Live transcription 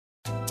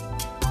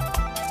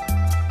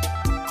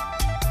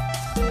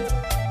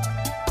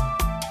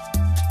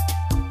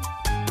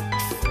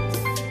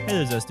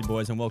there, Zesty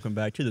boys, and welcome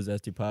back to the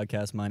Zesty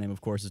Podcast. My name, of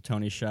course, is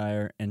Tony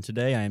Shire, and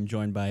today I am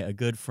joined by a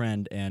good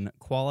friend and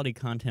quality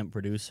content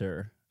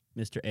producer,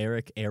 Mr.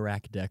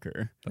 Airrack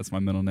Decker. That's my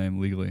middle name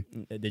legally.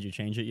 Did you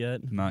change it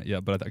yet? Not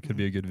yet, but that could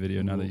be a good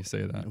video now that you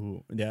say that.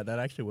 Ooh. Yeah, that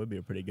actually would be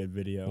a pretty good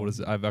video. What is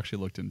it? I've actually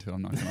looked into it.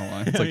 I'm not going to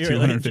lie. It's like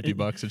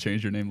 $250 to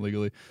change your name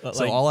legally.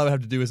 So all I would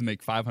have to do is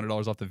make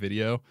 $500 off the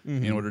video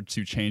in order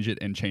to change it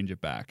and change it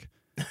back.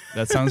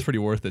 That sounds pretty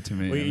worth it to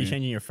me. Were you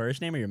changing your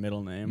first name or your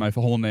middle name? My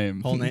whole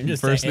name. Whole name?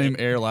 Just first name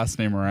Air, last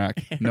name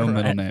Rack. No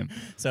middle name.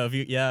 So if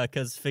you,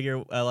 because figure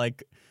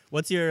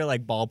what's your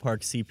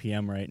ballpark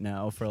CPM right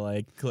now for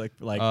like $3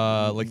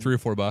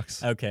 or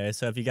 $4. Okay,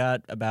 so if you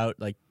got about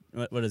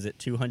what is it,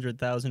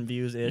 200,000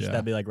 views ish?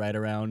 That'd be right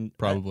around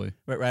probably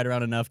right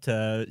around enough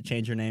to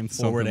change your name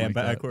forward and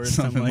backwards,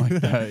 something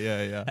like that.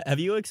 Yeah. Have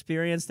you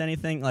experienced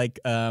anything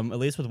at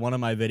least with one of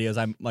my videos?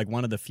 I'm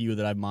one of the few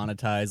that I've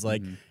monetized.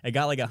 It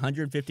got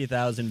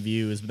 150,000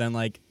 views, but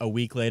then a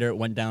week later it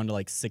went down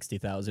to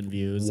 60,000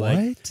 views.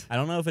 What? I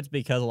don't know if it's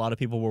because a lot of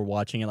people were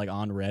watching it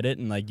on Reddit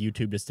and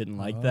YouTube just didn't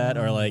like that,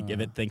 or if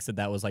it thinks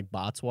that was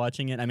bots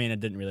watching it. I mean, it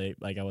didn't really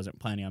I wasn't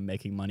planning on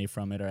making money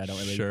from it, or I don't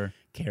really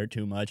care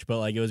too much,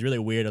 but it was really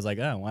weird. I was like,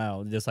 oh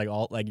wow, just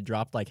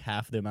dropped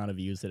half the amount of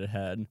views that it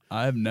had.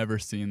 I've never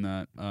seen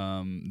that.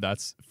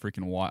 That's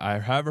freaking wild. I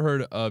have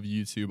heard of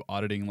YouTube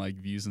auditing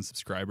views and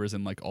subscribers,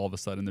 and all of a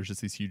sudden there's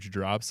just these huge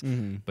drops.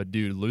 But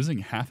dude, losing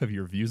half of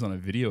your views on a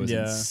video is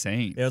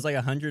insane. It was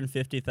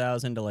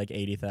 150,000 to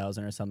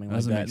 80,000 or something that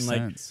like that. Make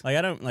sense.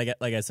 I don't like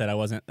I said, I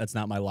wasn't. That's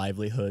not my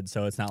livelihood,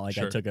 so it's not I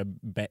took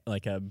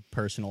a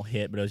personal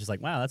hit. But it was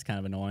just wow, that's kind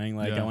of annoying.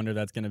 I wonder if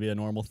that's going to be a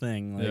normal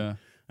thing.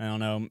 I don't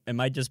know. It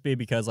might just be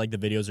because the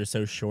videos are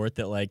so short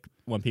that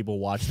when people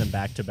watch them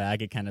back to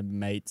back, it kind of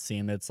might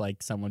seem it's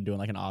someone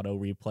doing an auto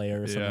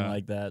replay or something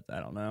like that.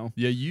 I don't know.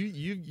 Yeah,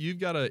 you've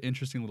got an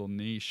interesting little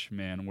niche,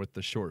 man, with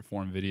the short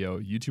form video.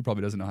 YouTube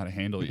probably doesn't know how to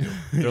handle you.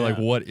 They're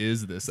what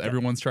is this?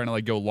 Everyone's trying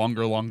to go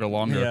longer,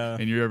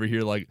 and you're over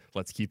here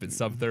let's keep it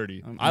sub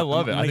 30. I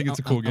love it. I think it's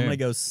a cool game. I'm gonna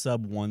go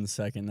sub 1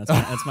 second.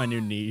 That's my new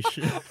niche.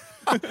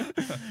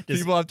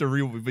 People have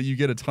to but you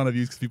get a ton of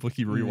views because people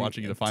keep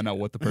rewatching it to find out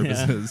what the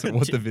purpose is or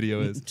what the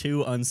video is.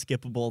 2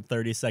 unskippable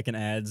 30-second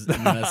ads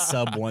and then a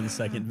sub 1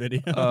 second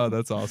video. Oh,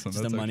 that's awesome.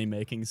 Just that's a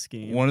money-making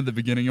scheme. One at the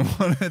beginning and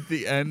one at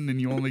the end,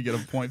 and you only get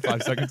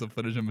 0.5 seconds of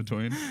footage in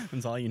between.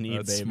 That's all you need,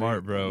 That's baby.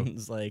 smart, bro.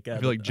 It's I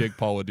feel like Jake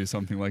Paul would do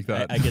something like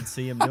that. I could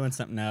see him doing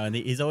something now, and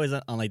he's always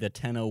on the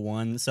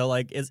 10:01. So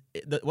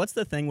what's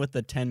the thing with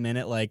the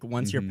 10-minute?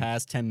 Once you're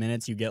past 10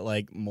 minutes, you get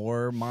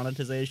more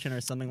monetization or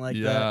something like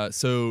that.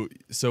 Yeah.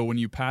 So when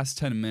you pass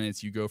 10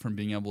 minutes, you go from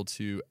being able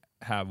to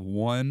have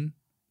 1,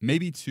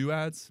 maybe 2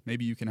 ads.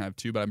 Maybe you can have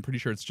 2, but I'm pretty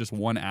sure it's just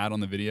 1 ad on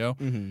the video.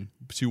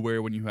 To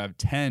where when you have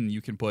 10,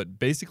 you can put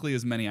basically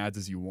as many ads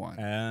as you want,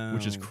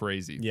 which is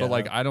crazy. Yeah.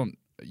 But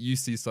you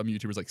see some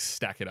YouTubers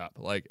stack it up,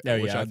 which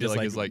I feel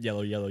is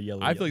yellow.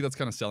 I feel like that's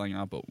kind of selling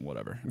out, but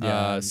whatever.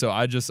 Yeah. So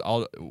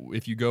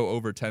if you go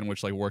over 10,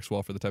 which works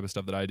well for the type of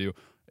stuff that I do,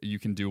 you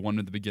can do 1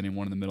 at the beginning,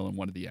 1 in the middle, and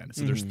 1 at the end.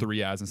 So there's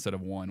 3 ads instead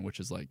of 1, which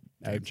is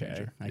game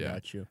changer. I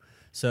got you.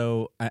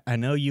 So I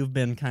know you've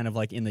been kind of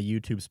in the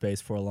YouTube space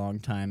for a long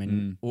time,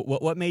 and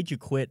what made you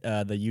quit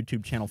the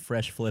YouTube channel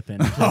Fresh Flippin'?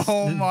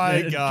 Oh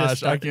my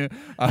gosh,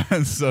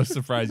 I'm so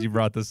surprised you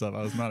brought this up.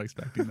 I was not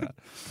expecting that.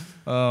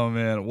 Oh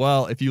man.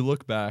 Well, if you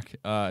look back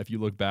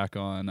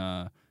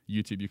on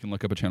YouTube, you can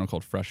look up a channel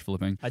called Fresh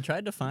Flipping. I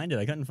tried to find it.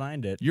 I couldn't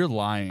find it. You're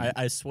lying.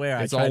 I swear.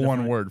 It's all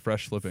one word,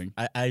 Fresh Flipping.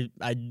 I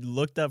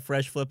looked up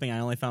Fresh Flipping. I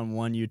only found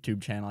one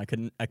YouTube channel. I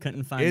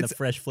couldn't find the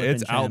Fresh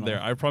Flipping channel. It's out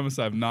there. I promise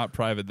I have not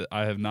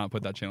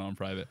put that channel on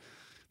private.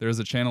 There's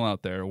a channel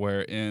out there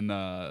where in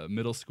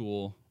middle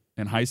school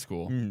and high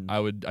school,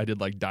 I did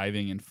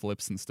diving and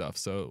flips and stuff.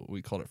 So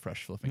we called it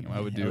Fresh Flipping. I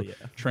would do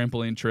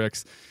trampoline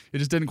tricks. It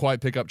just didn't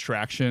quite pick up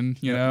traction,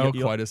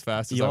 quite as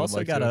fast as I would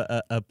like to. You also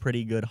got a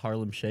pretty good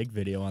Harlem Shake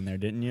video on there,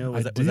 didn't you?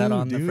 Was that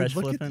on the Fresh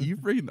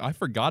Flipping? I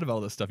forgot about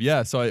all this stuff.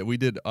 Yeah, so we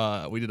did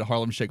a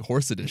Harlem Shake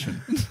horse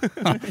edition.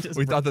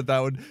 We thought that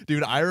would,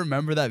 dude. I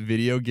remember that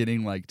video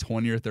getting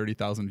 20 or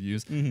 30,000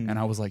 views, and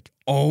I was like,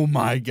 oh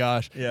my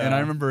gosh. Yeah. And I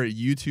remember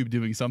YouTube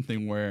doing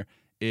something where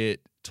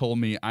it told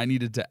me I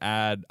needed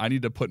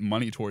to put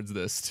money towards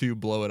this to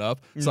blow it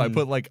up. So I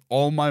put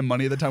all my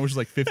money at the time, which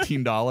was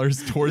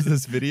 $15 towards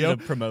this video.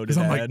 Because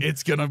I'm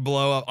it's gonna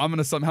blow up. I'm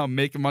gonna somehow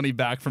make money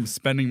back from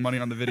spending money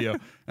on the video.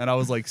 And I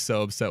was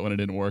so upset when it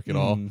didn't work at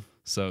all.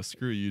 So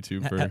screw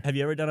YouTube. Have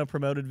you ever done a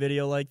promoted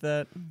video like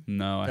that?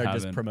 No, I haven't. Or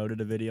just promoted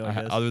a video, I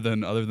guess? Other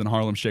than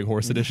Harlem Shake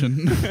Horse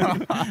Edition.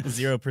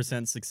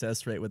 0%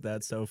 success rate with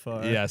that so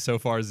far. Yeah, so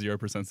far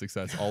 0%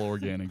 success. All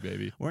organic,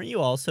 baby. Weren't you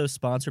also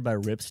sponsored by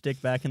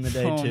Ripstick back in the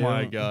day, too? Oh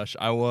my gosh,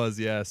 I was,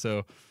 yeah.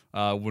 So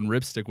when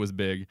Ripstick was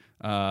big,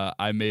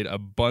 I made a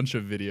bunch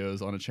of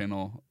videos on a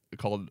channel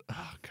called,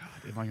 oh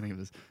God, am I going to give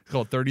this? It's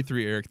called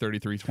 33 Eric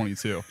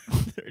 3322.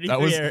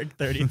 33 Eric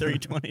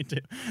 3322.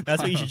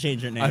 That's what you should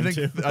change your name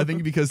to. I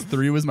think because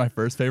 3 was my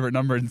first favorite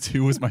number and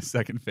 2 was my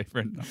second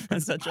favorite number.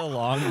 That's such a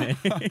long name.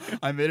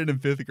 I made it in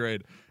 5th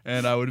grade,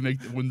 and I would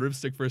make, when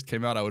Ripstick first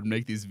came out, I would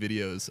make these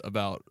videos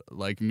about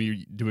like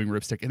me doing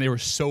Ripstick, and they were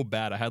so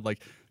bad. I had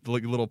like the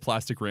little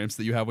plastic ramps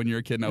that you have when you're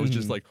a kid, and I was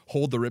just like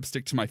hold the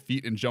Ripstick to my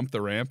feet and jump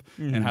the ramp,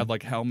 and had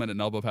like helmet and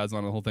elbow pads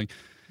on the whole thing.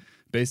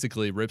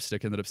 Basically,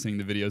 Ripstick ended up seeing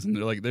the videos, and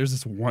they're like, there's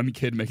this one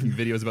kid making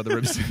videos about the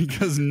Ripstick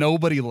because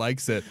nobody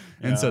likes it.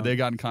 And so they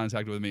got in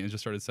contact with me and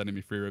just started sending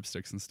me free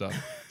Ripsticks and stuff.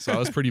 So I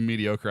was pretty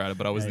mediocre at it,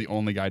 but I was the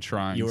only guy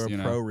trying. You were a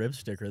pro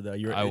Ripsticker, though.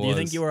 Do you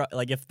think you were,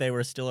 like, if they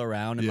were still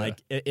around, and like,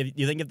 if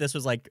you think if this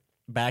was like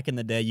back in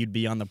the day, you'd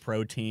be on the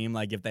pro team,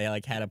 like if they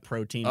like had a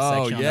pro team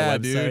section on their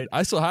website? Dude.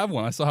 I still have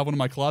one. I still have one in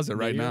my closet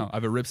right now. I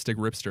have a Ripstick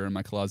Ripster in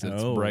my closet.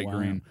 It's bright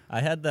green. I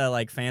had the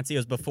like fancy. It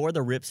was before the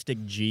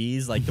Ripstick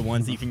G's, like the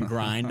ones that you can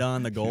grind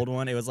on. The gold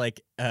one. It was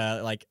like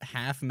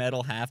half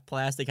metal, half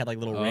plastic. Had like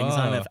little rings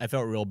on it. I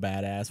felt real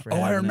badass for.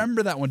 I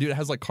remember that one, dude. It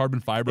has like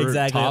carbon fiber.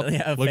 Exactly.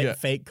 Top. Yeah,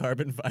 fake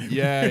carbon fiber.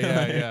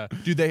 Yeah.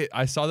 Dude,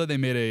 I saw that they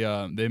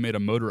made a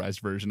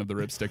motorized version of the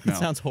Ripstick now. That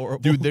sounds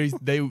horrible. Dude,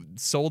 they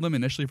sold them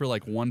initially for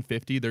like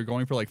 $150. They're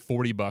going for like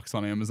 $40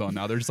 on Amazon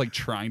now. They're just like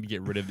trying to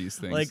get rid of these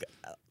things. Like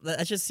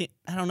that's just,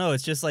 I don't know.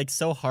 It's just like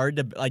so hard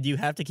to, like, you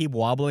have to keep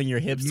wobbling your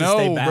hips to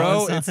stay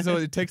balanced. Bro. So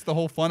it takes the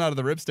whole fun out of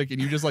the Ripstick, and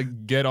you just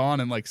like get on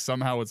and like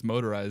somehow it's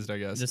motorized, I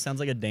guess. It just sounds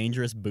like a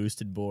dangerous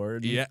boosted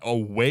board. Yeah,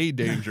 way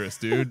dangerous,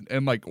 dude,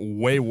 and like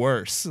way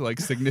worse, like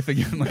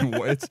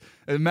significantly.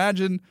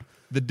 Imagine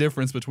the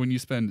difference between you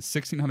spend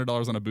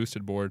 $1,600 on a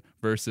boosted board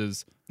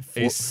versus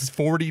a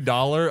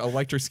 $40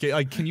 electric skate.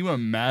 Like, can you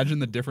imagine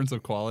the difference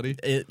of quality?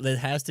 It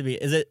has to be.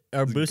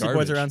 Are boosted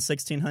boards around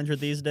 $1,600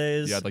 these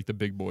days? Yeah, like the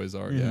big boys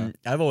are. Yeah,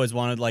 I've always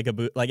wanted like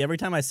like every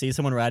time I see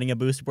someone riding a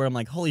boosted board, I'm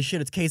like, holy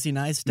shit, it's Casey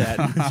Neistat.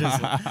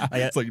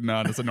 It's like,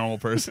 no, it's a normal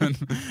person.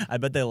 I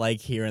bet they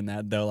like hearing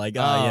that though. Like,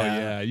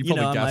 you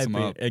probably gas them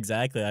up.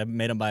 Exactly. I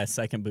made them buy a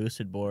second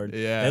boosted board.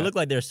 Yeah, they look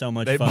like they're so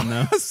much fun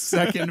though. A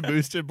second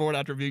boosted board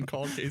after being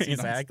called Casey.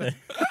 Exactly.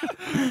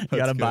 You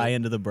got to buy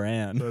into the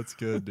brand. That's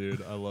good,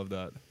 dude. I love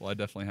that. Well, I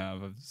definitely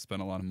have. I've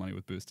spent a lot of money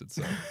with boosted.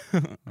 So,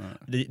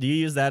 do you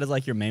use that as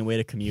like your main way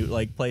to commute,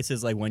 like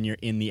places like when you're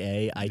in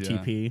the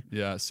ITP?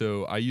 Yeah.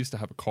 So I used to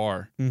have a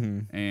car,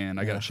 and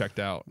I got it checked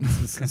out.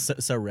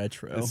 so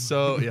retro. It's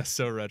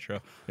so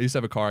retro. I used to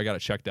have a car. I got it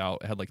checked out.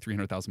 It had like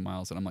 300,000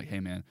 miles, and I'm like, hey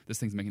man, this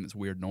thing's making this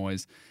weird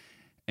noise.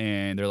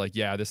 And they're like,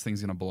 yeah, this thing's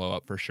going to blow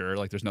up for sure.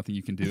 Like, there's nothing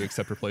you can do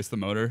except replace the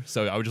motor.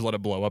 So I would just let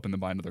it blow up and then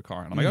buy another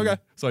car. And I'm like, okay.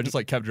 So I just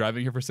like kept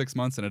driving here for 6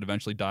 months, and it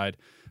eventually died.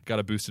 Got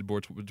a boosted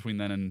board between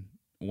then and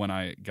when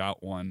I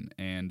got one.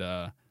 And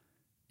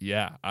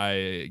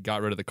I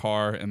got rid of the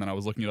car, and then I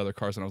was looking at other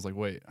cars, and I was like,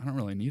 wait, I don't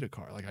really need a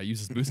car. Like, I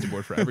use this boosted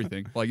board for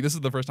everything. Like, this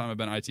is the first time I've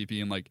been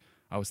ITP, and like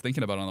I was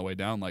thinking about it on the way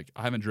down. Like,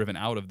 I haven't driven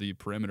out of the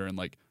perimeter in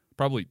like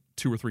probably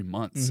 2 or 3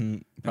 months.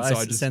 Probably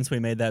so since we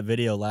made that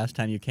video last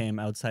time you came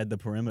outside the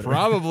perimeter.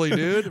 Probably,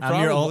 dude.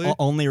 I'm your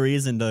only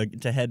reason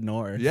to head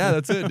north. Yeah,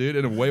 that's it, dude.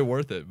 And way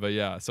worth it. But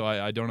yeah, so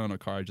I don't own a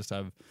car. I just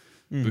have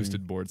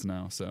boosted boards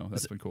now, so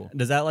that's been cool.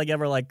 Does that like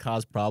ever like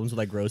cause problems with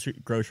like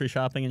grocery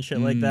shopping and shit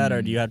like that,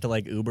 or do you have to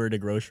like Uber to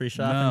grocery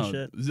shop and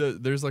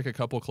shit? There's like a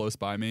couple close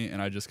by me,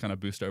 and I just kind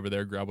of boost over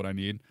there, grab what I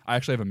need. I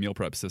actually have a meal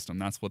prep system.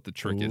 That's what the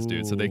trick is,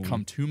 dude. So they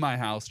come to my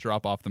house,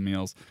 drop off the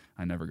meals.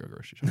 I never go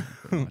grocery shopping.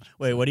 Pretty much.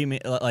 Wait, what do you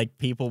mean? Like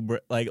people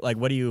like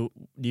what do you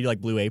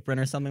like Blue Apron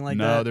or something like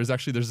that? No, there's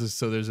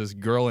this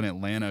girl in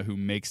Atlanta who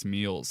makes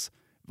meals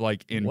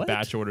like in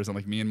batch orders, and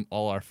like me and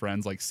all our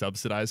friends like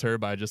subsidize her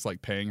by just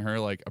like paying her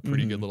like a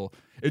pretty good little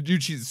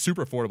dude. She's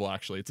super affordable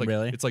actually. It's like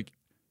it's like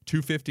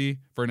 $250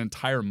 for an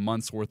entire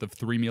month's worth of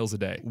 3 meals a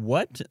day.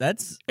 What?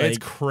 It's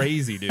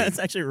crazy, dude. That's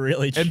actually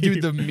really cheap. And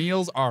dude, the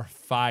meals are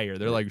fire.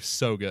 They're like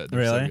so good. They're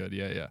really? so good.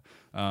 Yeah.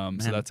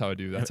 So that's how I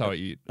do. That's how I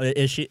eat.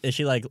 Is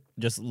she like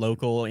just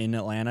local in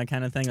Atlanta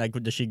kind of thing? Like,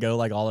 does she go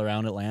like all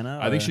around Atlanta?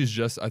 I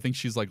think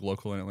she's like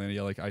local in Atlanta.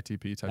 Yeah, like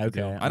ITP type of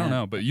deal. I don't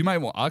know, but you might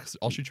want.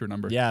 I'll shoot you her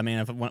number. Yeah, I mean,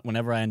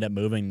 whenever I end up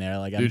moving there,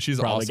 like, dude, she's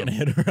probably awesome. Gonna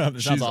hit her up.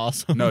 It sounds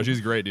awesome. No,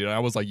 she's great, dude. And I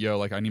was like, yo,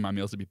 like I need my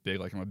meals to be big.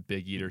 Like I'm a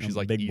big eater. She's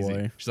like big easy.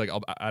 Boy. She's like,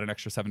 I'll add an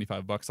extra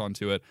 $75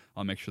 onto it.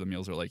 I'll make sure the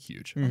meals are like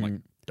huge. I'm like,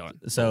 done.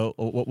 So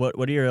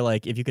what are your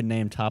like? If you could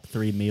name top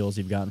 3 meals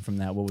you've gotten from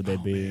that, what would they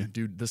be? Man,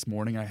 dude, this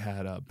morning I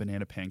had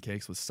banana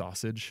pancakes with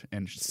sausage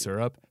and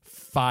syrup.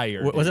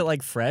 Fire. Was it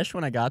like fresh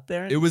when I got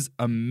there? It was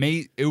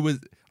amazing.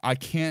 I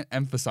can't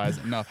emphasize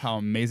enough how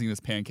amazing this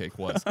pancake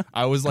was.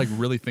 I was like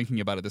really thinking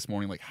about it this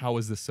morning, like how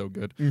is this so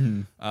good?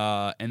 And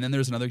then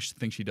there's another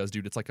thing she does,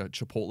 dude. It's like a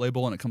Chipotle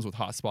bowl, and it comes with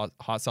hot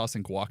sauce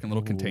and guac in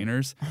little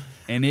containers,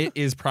 and it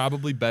is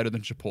probably better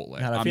than Chipotle.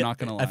 God, I'm not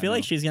gonna lie. I feel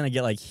like she's gonna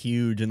get like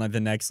huge in like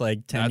the next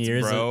like 10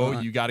 years.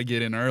 Bro, you got to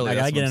get in early.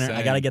 I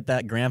gotta get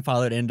that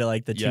grandfathered into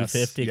like the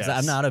 250 because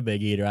I'm not a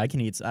big eater. I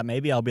can eat.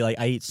 Maybe I'll be like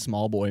I eat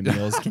small boy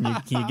meals. Can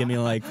you give me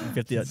like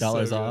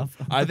 $50 off?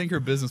 I think her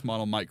business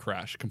model might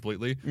crash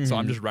completely. So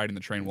I'm just riding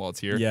the train while it's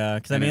here. Yeah,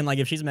 because I mean, like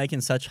if she's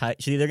making such high,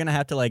 she's either gonna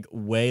have to like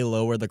way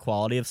lower the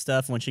quality of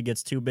stuff when she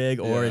gets too big,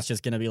 or it's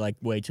just gonna be like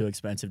way too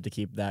expensive to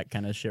keep that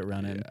kind of shit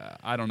running. Yeah,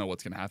 I don't know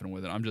what's gonna happen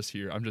with it. I'm just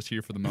here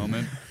for the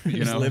moment. You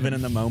just know, living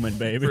in the moment,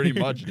 baby. Pretty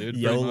much, dude.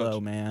 YOLO,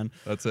 man.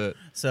 That's it.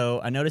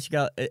 So I noticed you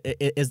got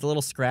is the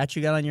little scratch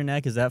you got on your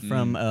neck? Is that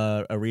from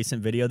a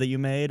recent video that you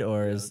made,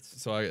 or is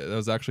that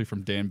was actually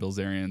from Dan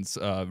Bilzerian's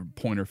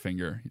pointer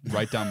finger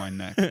right down my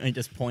neck. He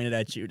just pointed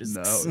at you. Just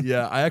no,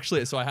 yeah.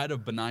 I had a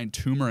benign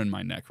tumor in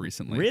my neck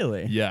recently.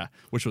 Really? Yeah,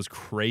 which was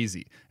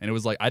crazy. And it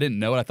was like I didn't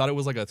know it. I thought it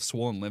was like a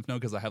swollen lymph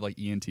node because I have like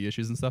ENT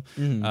issues and stuff.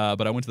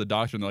 But I went to the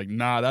doctor and they're like,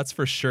 nah, that's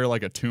for sure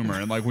like a tumor.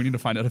 And like we need to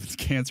find out if it's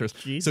cancerous.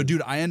 Jesus. So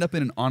dude, I end up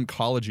in an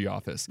oncology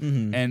office,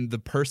 and the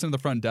person at the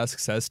front desk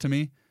says to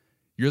me,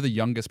 "You're the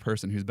youngest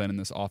person who's been in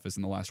this office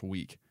in the last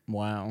week."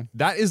 Wow.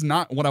 That is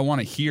not what I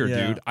want to hear,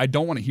 dude. I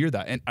don't want to hear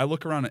that. And I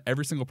look around and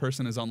every single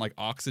person is on like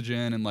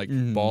oxygen and like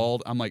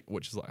bald. I'm like,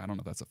 which is like, I don't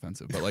know if that's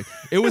offensive, but like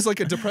it was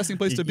like a depressing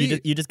place to be.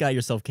 You just got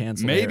yourself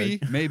canceled. Maybe.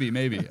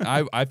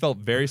 I felt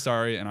very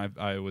sorry, and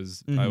I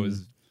was.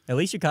 At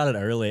least you caught it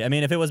early. I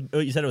mean, if it was,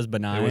 you said it was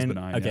benign. It was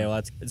benign. Okay, yeah.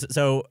 well, that's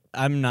so.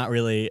 I'm not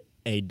really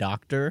a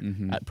doctor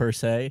per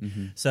se.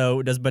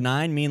 So does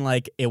benign mean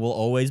like it will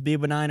always be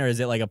benign, or is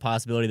it like a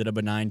possibility that a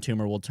benign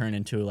tumor will turn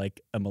into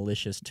like a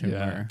malicious tumor?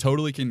 Yeah,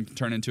 totally can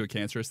turn into a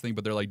cancerous thing,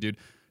 but they're like, dude.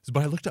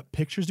 But I looked up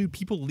pictures, dude.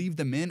 People leave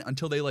them in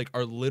until they like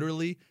are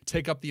literally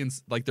take up the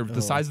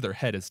size of their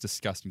head is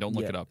disgusking. Don't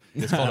look it up.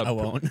 It's called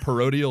a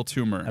parodial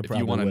tumor. If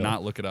you want to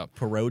not look it up,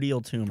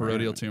 parodial tumor.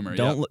 Parodial tumor.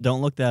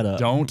 Don't look that up.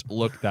 Don't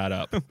look that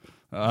up.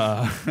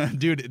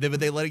 Dude,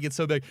 they let it get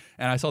so big,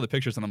 and I saw the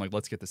pictures, and I'm like,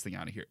 let's get this thing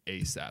out of here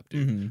ASAP,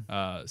 dude.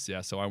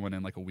 So I went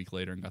in like a week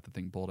later and got the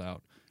thing pulled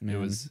out. Man. It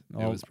was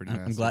pretty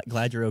nasty. I'm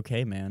glad you're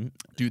okay, man.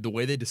 Dude, the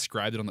way they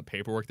described it on the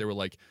paperwork, they were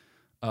like,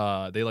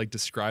 they like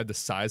described the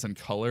size and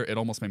color. It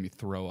almost made me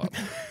throw up.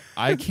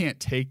 I can't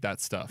take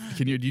that stuff.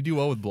 Do you do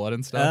well with blood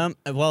and stuff?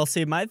 Well,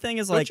 see, my thing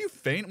is like, don't you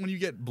faint when you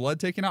get blood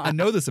taken out? I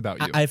know this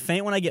about you. I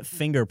faint when I get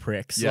finger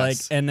pricks. Yes.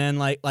 Like, and then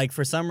like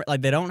for some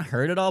like they don't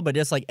hurt at all, but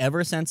just like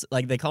ever since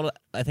like they called it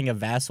I think a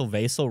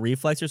vasovagal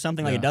reflex or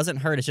something. Like it doesn't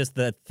hurt. It's just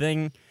the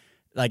thing.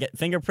 Like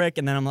finger prick,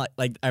 and then I'm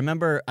like I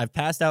remember I've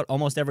passed out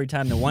almost every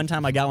time. The one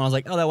time I got one, I was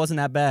like, oh, that wasn't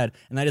that bad,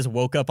 and I just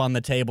woke up on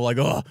the table like,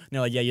 oh, and they're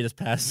like, yeah, you just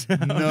passed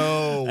out.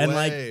 No and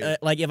way.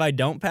 like if I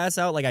don't pass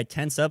out, like I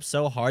tense up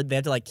so hard they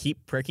have to like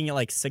keep pricking it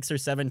like 6 or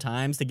 7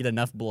 times to get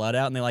enough blood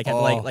out, and they like have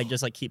to like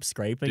just like keep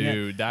scraping it.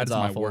 Dude, that's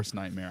my worst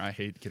nightmare. I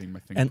hate getting my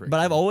finger pricked.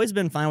 But I've always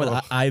been fine with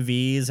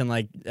IVs and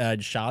like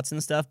shots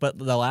and stuff. But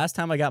the last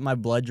time I got my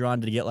blood drawn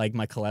to get like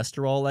my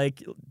cholesterol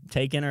like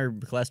taken or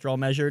cholesterol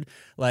measured,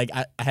 like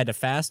I had to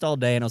fast all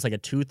day, and it was like a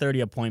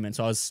 2:30 appointment,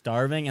 so I was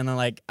starving, and then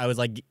like I was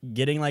like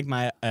getting like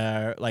my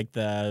like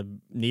the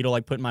needle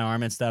like put in my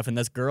arm and stuff, and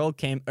this girl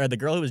came, or the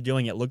girl who was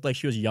doing it looked like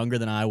she was younger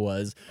than I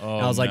was. And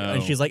I was like,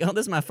 and she's like, oh,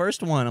 this is my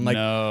first one. I'm like,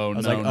 no, I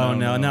was like, oh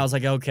no, and then I was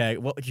like, okay,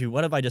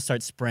 what if I just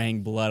start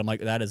spraying blood? I'm like,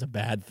 that is a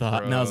bad thought.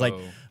 Bro. And I was like,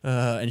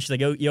 and she's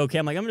like, oh, you okay?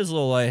 I'm like, I'm just a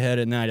little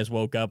lightheaded, and then I just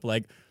woke up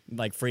like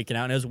freaking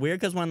out, and it was weird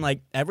because when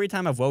like every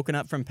time I've woken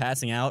up from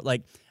passing out,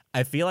 like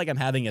I feel like I'm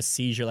having a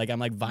seizure. Like I'm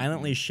like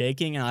violently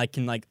shaking, and I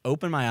can like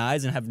open my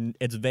eyes and have.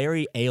 It's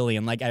very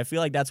alien. Like I feel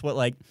like that's what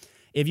like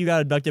if you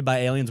got abducted by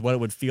aliens, what it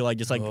would feel like.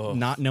 Just like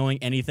not knowing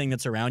anything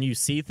that's around you. You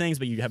see things,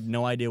 but you have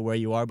no idea where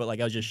you are. But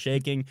like I was just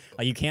shaking.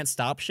 Like you can't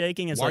stop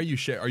shaking. It's Why like, are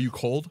you Are you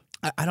cold?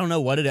 I don't know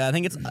what it is. I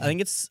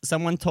think it's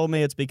someone told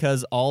me it's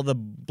because all the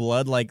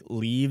blood like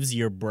leaves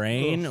your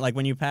brain like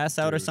when you pass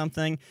out or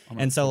something.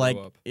 And so like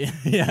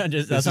yeah,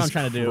 just that's what I'm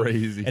trying to do.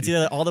 Crazy. It's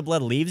either all the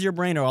blood leaves your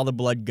brain or all the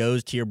blood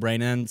goes to your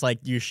brain, and it's like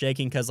you're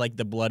shaking because like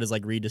the blood is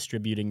like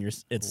redistributing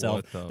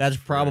itself. That's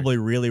probably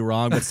really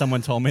wrong, but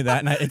someone told me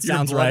that, and it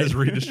sounds right. Your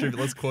blood is redistributing.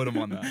 Let's quote him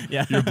on that.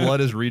 Yeah, your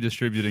blood is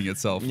redistributing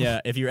itself.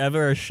 Yeah, if you're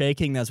ever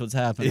shaking, that's what's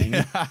happening.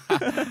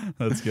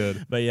 That's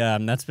good. But yeah,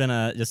 that's been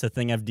just a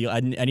thing I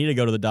need to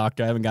go to the doctor.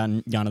 I haven't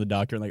gone to the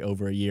doctor in like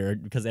over a year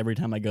because every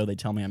time I go they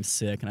tell me I'm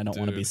sick, and I don't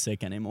want to be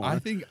sick anymore. I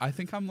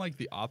think I'm like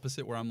the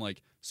opposite, where I'm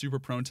like super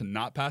prone to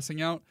not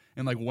passing out,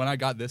 and like when I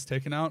got this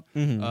taken out,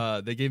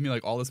 they gave me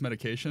like all this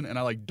medication, and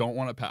I like don't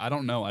want to I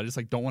don't know, I just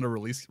like don't want to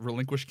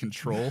relinquish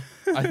control.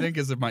 I think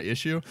is my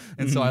issue,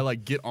 and so I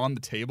like get on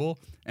the table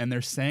and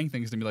they're saying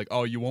things to me like,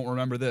 oh, you won't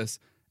remember this.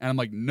 And I'm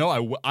like,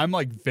 no, I'm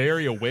like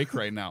very awake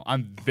right now.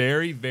 I'm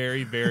very,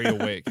 very, very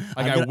awake.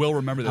 Like I will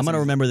remember this. I'm gonna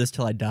remember this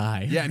till I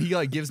die. Yeah, and he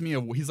like gives me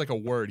he's like a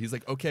word. He's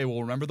like, okay,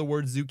 well, remember the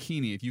word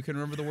zucchini. If you can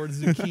remember the word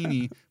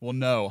zucchini, well,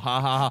 no,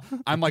 ha ha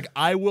ha. I'm like,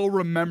 I will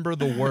remember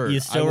the word. You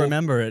still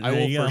remember it. I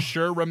will for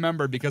sure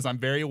remember because I'm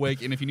very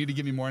awake. And if you need to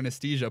give me more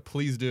anesthesia,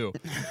 please do.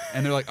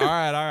 And they're like, all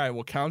right,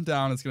 well, count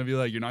down. It's gonna be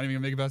like you're not even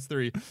gonna make it past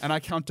 3. And I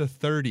count to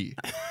 30.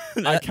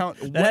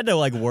 That had to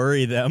like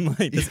worry them.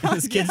 Like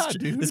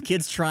this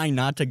kid's trying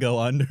not to go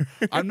under.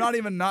 I'm not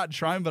even not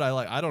trying, but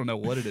I don't know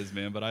what it is,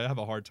 man. But I have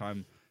a hard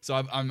time. So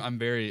I'm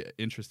very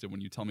interested when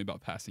you tell me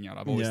about passing out.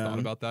 I've always thought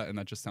about that, and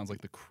that just sounds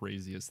like the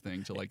craziest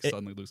thing to like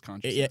suddenly lose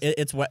consciousness.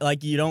 It's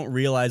like you don't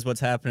realize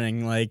what's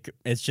happening. Like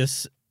it's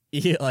just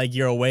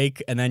you're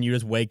awake and then you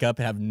just wake up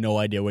and have no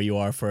idea where you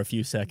are for a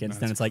few seconds.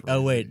 Then it's like,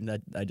 oh wait,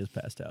 I just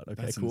passed out.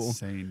 Okay, that's cool.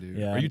 Insane, dude.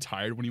 Yeah. Are you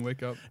tired when you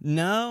wake up?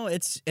 No,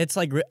 it's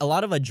like a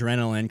lot of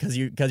adrenaline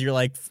because you're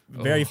like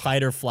very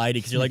fight or flighty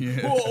because you're like,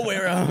 whoa,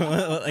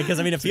 where? Because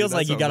I mean, it feels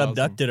like you got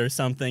abducted or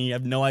something. You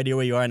have no idea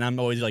where you are, and I'm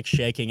always like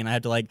shaking, and I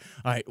have to like,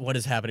 all right, what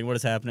is happening? What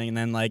is happening? And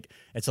then like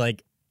it's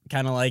like.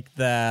 Kind of like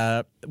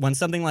when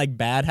something like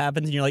bad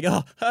happens and you're like,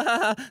 oh,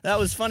 that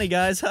was funny,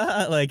 guys.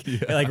 like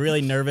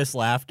really nervous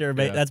laughter.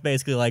 That's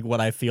basically like what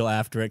I feel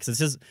after it.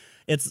 Because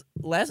it's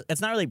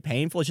not really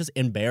painful. It's just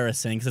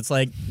embarrassing. Because it's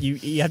like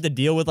you have to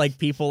deal with like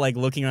people like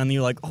looking around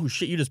you like, oh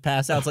shit, you just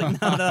passed out. It's like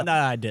no,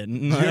 I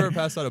didn't. Did you ever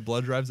pass out at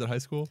blood drives at high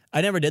school?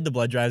 I never did the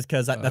blood drives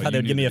because I thought they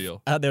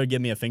would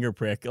give me a finger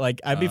prick.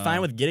 Like I'd be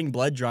fine with getting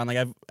blood drawn. Like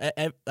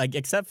I've like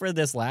except for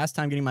this last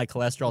time getting my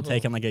cholesterol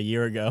taken like a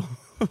year ago.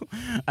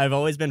 I've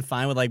always been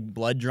fine with like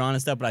blood drawn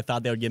and stuff, but I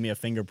thought they would give me a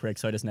finger prick,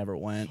 so I just never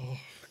went. Oh,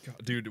 God.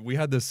 Dude, we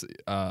had this.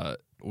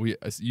 You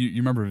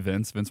remember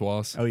Vince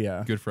Wallace? Oh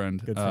yeah, good friend.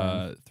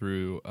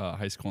 Through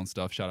high school and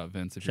stuff. Shout out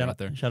Vince if you're out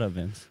there. Shout out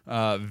Vince.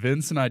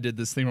 Vince and I did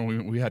this thing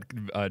where we had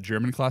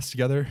German class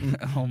together.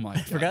 Oh my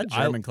God, I forgot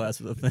German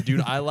class was a thing. Dude,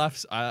 I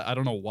laughed. I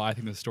don't know why I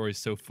think this story is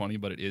so funny,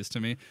 but it is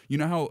to me. You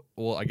know how?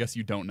 Well, I guess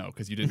you don't know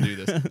because you didn't do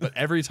this. But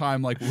every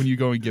time, like when you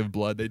go and give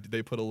blood,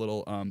 they put a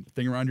little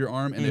thing around your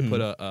arm and they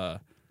put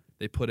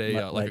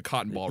a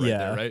cotton ball right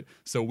there, right?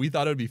 So we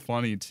thought it would be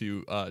funny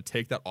to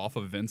take that off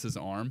of Vince's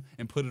arm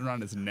and put it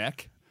around his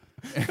neck,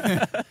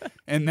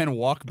 and then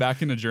walk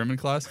back into German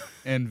class.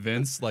 And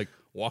Vince like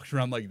walked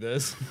around like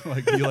this,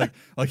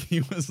 like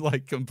he was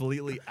like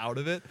completely out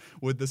of it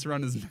with this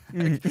around his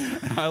neck.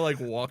 And I like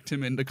walked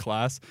him into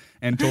class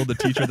and told the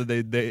teacher that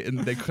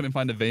they couldn't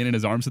find a vein in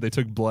his arm, so they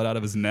took blood out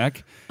of his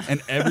neck.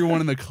 And everyone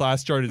in the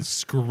class started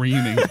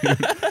screaming,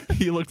 dude.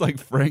 He looked like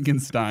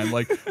Frankenstein,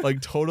 like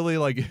totally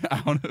like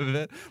out of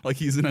it, like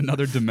he's in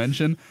another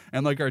dimension.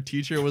 And like our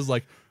teacher was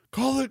like,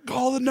 Call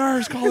the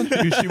nurse.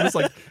 She was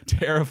like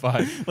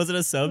terrified. Was it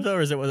a sub though,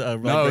 or is it a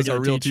no? It was a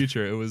real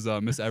teacher. It was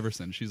Miss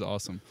Everson. She's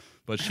awesome,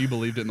 but she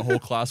believed it, and the whole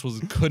class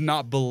could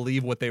not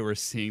believe what they were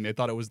seeing. They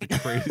thought it was the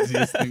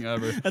craziest thing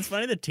ever. That's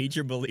funny. The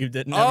teacher believed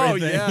it. And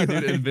everything. Yeah,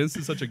 dude. And Vince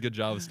did such a good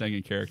job of staying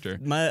in character.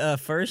 My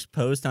first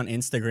post on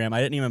Instagram,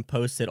 I didn't even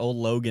post it. Old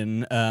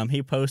Logan,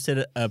 he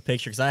posted a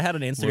picture because I had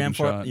an Instagram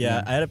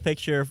I had a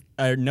picture,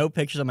 no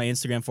pictures on my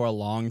Instagram for a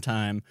long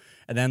time.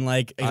 And then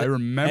like I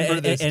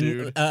remember this,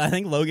 dude. I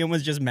think Logan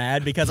was just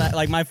mad because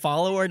my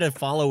follower to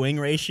following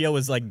ratio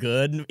was like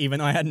good, even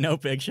though I had no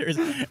pictures.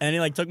 And he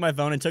like took my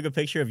phone and took a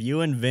picture of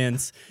you and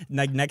Vince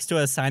like next to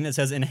a sign that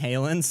says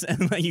inhalants,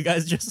 and like you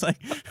guys just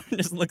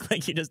look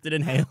like you just did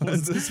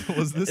inhalants.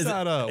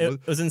 It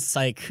was in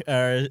psych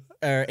or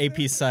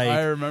AP psych.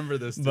 I remember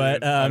this, dude.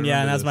 But and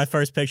that was my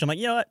first picture. I'm like,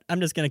 you know what? I'm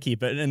just gonna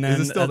keep it. And then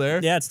is it still there?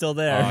 Yeah, it's still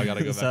there. Oh, I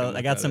gotta go back. So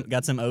I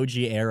got some OG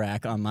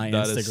Airrack on my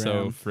Instagram. That is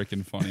so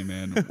freaking funny,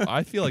 man.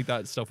 I feel like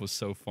that stuff was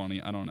so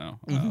funny. I don't know.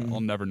 I'll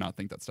never not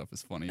think that stuff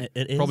is funny.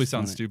 It probably is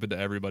sounds funny. Stupid to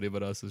everybody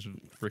but us. It's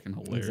freaking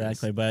hilarious.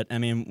 Exactly. But I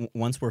mean,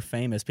 once we're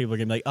famous, people are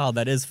gonna be like, "Oh,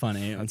 that is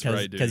funny." That's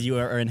right, dude. Because you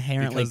are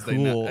inherently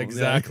cool.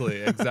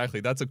 Exactly.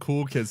 That's a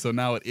cool kid. So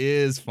now it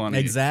is funny.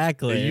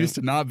 Exactly. It used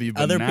to not be,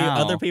 but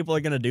other people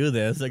are gonna do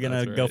this. They're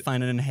gonna go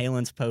find an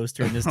inhalants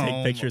poster and just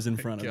take pictures in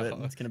front of it.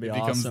 It's gonna be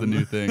awesome. Becomes the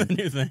new thing. The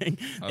new thing.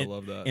 I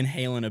love that.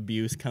 Inhalant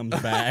abuse comes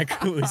back.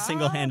 Who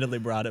single-handedly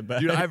brought it back?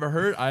 Dude, I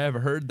have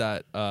heard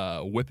that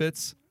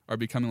whippets are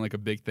becoming like a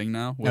big thing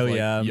now with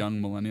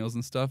young millennials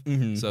and stuff.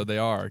 Mm-hmm. So they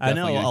are. I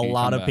know a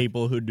lot of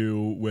people who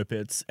do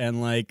whippets,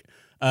 and like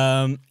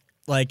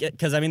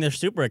because I mean they're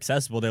super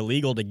accessible, they're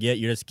legal to get,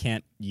 you just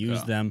can't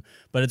use them.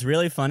 But it's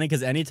really funny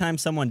because anytime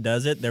someone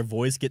does it, their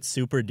voice gets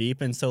super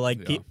deep, and so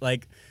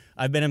like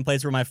I've been in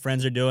places where my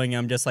friends are doing,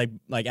 I'm just like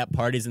at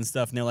parties and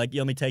stuff, and they're like,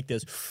 "Yo, let me take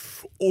this."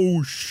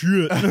 Oh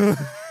shit.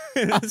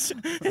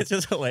 It's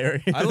just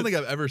hilarious. I don't think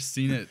I've ever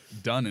seen it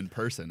done in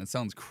person. It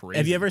sounds crazy.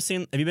 Have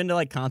you been to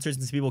like concerts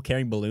and see people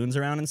carrying balloons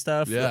around and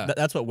stuff? Yeah.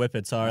 That's what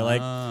whippets are.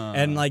 Like,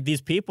 and like these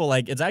people,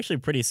 like it's actually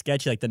pretty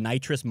sketchy. Like the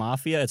nitrous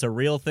mafia, it's a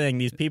real thing.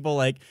 These people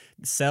like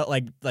sell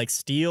like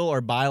steal or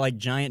buy like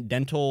giant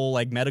dental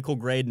like medical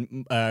grade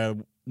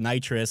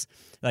nitrous,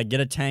 like get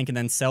a tank and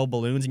then sell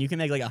balloons, and you can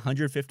make like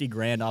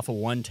 $150,000 off of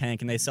one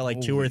tank, and they sell like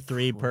Holy 2 or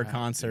 3 crap, per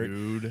concert,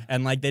 dude.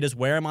 And like they just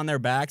wear them on their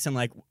backs, and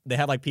like they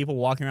have like people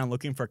walking around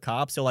looking for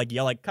cops, so like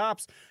yell like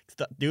cops,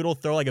 dude will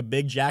throw like a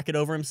big jacket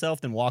over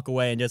himself, then walk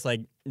away and just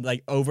like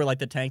over like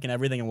the tank and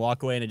everything and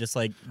walk away, and it just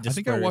like disperse. I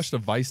think I watched a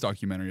Vice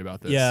documentary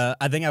about this. Yeah,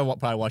 I think I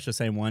probably watched the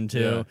same one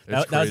too.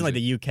 Yeah, that was in like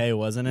the UK,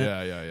 wasn't it?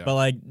 Yeah. But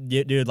like,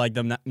 dude, like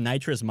the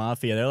nitrous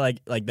mafia, they're like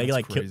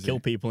they kill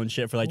people and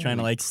shit for like trying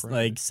to like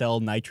sell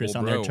nitrous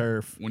on their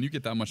turf. When you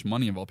get that much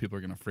money involved, people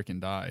are gonna freaking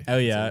die. Oh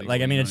yeah,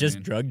 like I mean, it's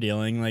just drug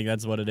dealing. Like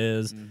that's what it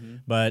is. Mm-hmm.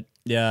 But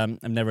yeah,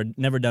 I've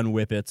never done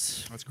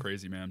whippets. That's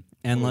crazy, man.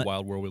 And what a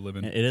wild world we live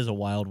in. It is a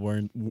wild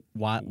world.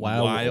 Wild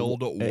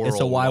world.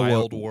 It's a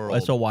wild world.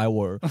 It's a wild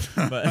world.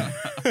 But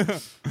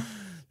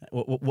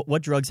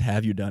what drugs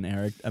have you done,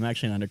 Eric? I'm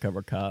actually an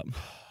undercover cop.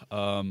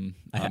 I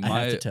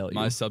have to tell you.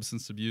 My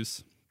substance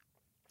abuse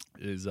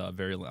is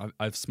very.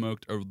 I've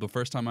smoked. Or the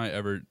first time I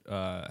ever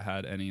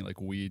had any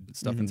like weed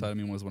stuff inside of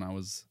me was when I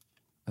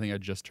think I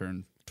just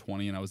turned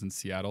 20 and I was in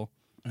Seattle.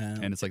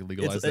 And it's like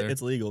legalized there.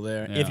 It's legal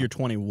there if you're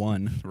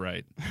 21.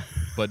 Right.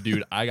 But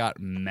dude, I got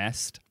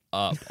messed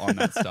up on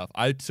that stuff.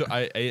 I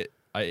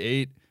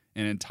ate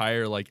an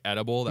entire like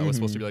edible that was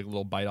supposed to be like a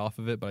little bite off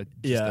of it, but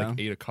I just like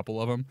ate a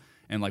couple of them.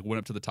 And like went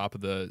up to the top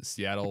of the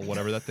Seattle,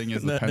 whatever that thing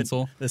is, the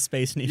pencil. The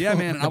Space Needle. Yeah,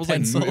 man. And I was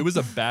pencil. Like, it was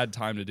a bad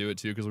time to do it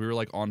too, because we were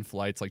like on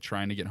flights, like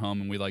trying to get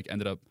home, and we like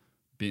ended up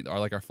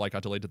our flight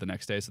got delayed to the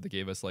next day, so they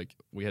gave us like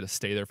we had to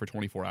stay there for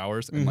 24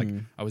 hours, and like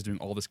I was doing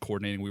all this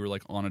coordinating. We were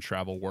like on a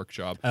travel work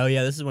job. Oh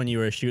yeah, this is when you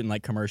were shooting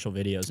like commercial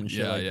videos and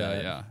shit like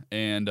that. Yeah.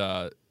 And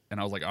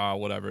I was like,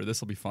 whatever,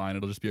 this will be fine.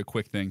 It'll just be a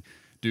quick thing,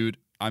 dude.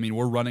 I mean,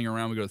 we're running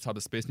around. We go to the top of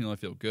the Space Needle. I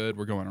feel good.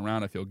 We're going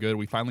around. I feel good.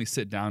 We finally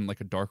sit down in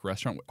like a dark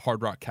restaurant,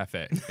 Hard Rock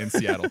Cafe in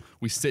Seattle.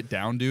 We sit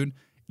down, dude.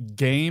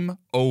 Game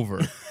over.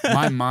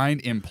 My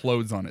mind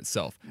implodes on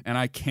itself, and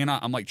I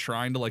cannot. I'm like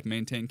trying to like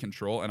maintain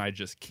control, and I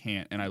just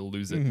can't, and I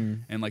lose it.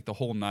 And like the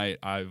whole night,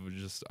 I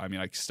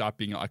stopped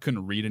being. I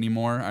couldn't read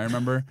anymore. I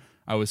remember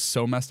I was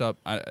so messed up.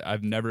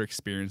 I've never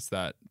experienced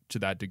that to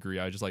that degree.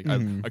 I just like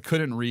I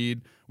couldn't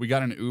read. We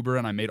got an Uber,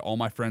 and I made all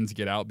my friends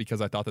get out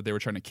because I thought that they were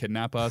trying to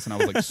kidnap us, and I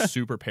was like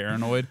super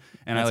paranoid.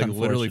 And I like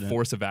literally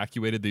force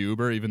evacuated the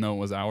Uber, even though it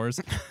was ours.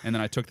 And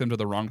then I took them to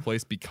the wrong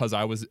place because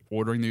I was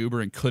ordering the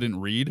Uber and couldn't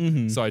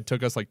read. So it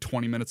took us like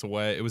 20 minutes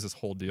away. It was this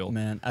whole deal.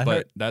 Man,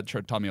 that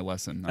taught me a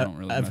lesson. I don't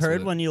really. I've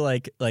heard when you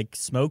like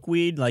smoke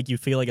weed, like you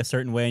feel like a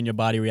certain way, and your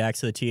body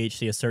reacts to the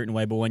THC a certain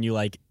way. But when you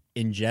like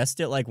ingest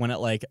it, like when it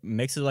like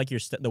mixes like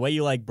the way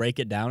you like break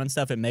it down and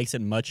stuff, it makes it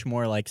much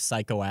more like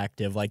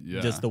psychoactive, like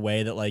just the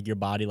way that like your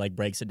body like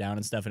breaks it down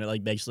and stuff, and it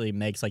like basically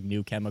makes like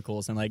new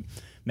chemicals and like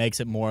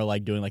makes it more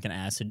like doing like an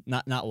acid,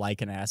 not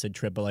like an acid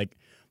trip, but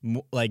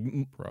like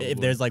if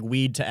there's like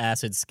weed to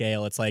acid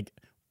scale, it's like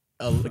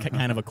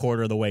kind of a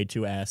quarter of the way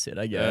to acid,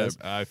 I guess.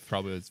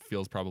 It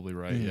feels probably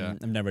right. Yeah,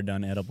 I've never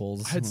done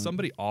edibles. I had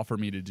somebody offer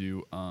me to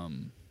do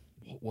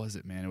what was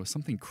it, man? It was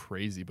something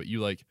crazy, but you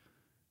like.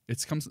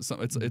 It's like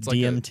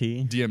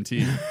DMT.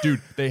 DMT, dude.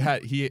 They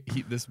had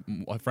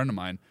a friend of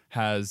mine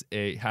had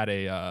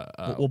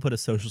a. We'll put a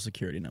social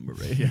security number,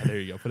 right? Yeah, there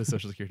you go. Put a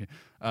social security.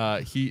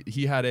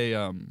 He had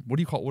a what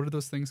do you call? What are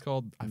those things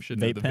called? I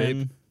should know the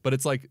vape, but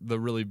it's like the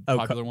really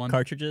popular one.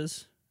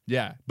 Cartridges.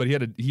 Yeah, but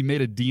he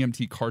made a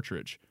DMT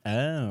cartridge.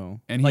 Oh,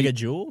 and like a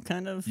Juul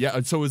kind of.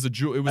 Yeah, so it was a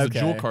Juul. It was a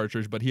Juul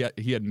cartridge, but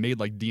he had made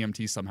like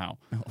DMT somehow.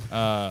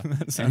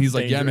 And he's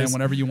like, yeah, man,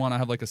 whenever you want, I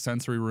have like a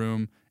sensory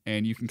room,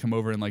 and you can come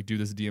over and like do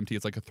this DMT.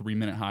 It's like a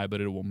 3-minute high,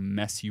 but it will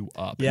mess you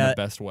up in the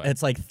best way.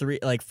 It's like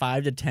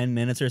 5 to 10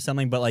 minutes or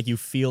something, but like you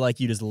feel like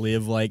you just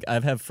live like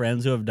I've had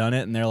friends who have done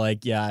it, and they're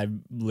like, yeah, I've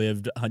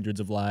lived hundreds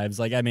of lives.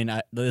 Like, I mean,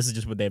 this is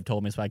just what they've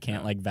told me, so I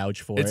can't like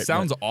vouch for it. It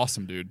sounds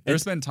awesome, dude.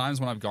 There's been times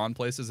when I've gone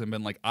places and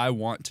been like, I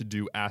want to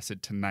do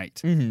acid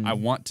tonight. I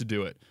want to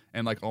do it.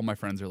 And like all my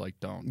friends are like,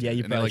 don't. Yeah,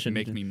 you and they like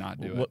make me not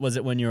do it. Was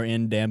it when you were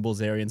in Dan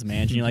Bilzerian's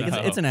mansion? You're like,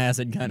 it's an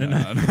acid kind of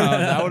night. No,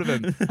 that would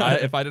have been.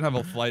 If I didn't have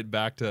a flight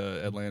back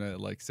to Atlanta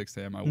at like 6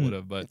 a.m., I would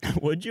have. But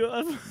would you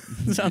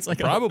have? Sounds like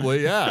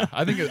probably. Yeah,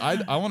 I think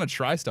I want to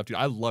try stuff, dude.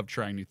 I love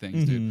trying new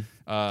things, dude.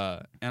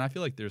 And I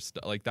feel like there's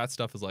like that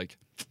stuff is like.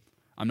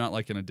 I'm not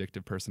like an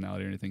addictive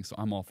personality or anything, so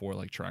I'm all for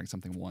like trying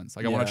something once.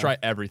 Like I want to try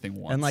everything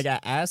once. And like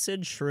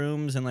acid,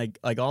 shrooms, and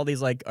like all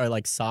these like are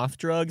like soft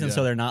drugs, and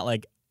so they're not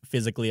like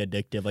physically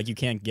addictive. Like you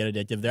can't get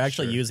addictive. They're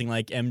actually using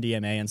like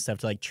MDMA and stuff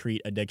to like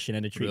treat addiction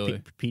and to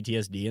treat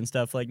PTSD and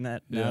stuff like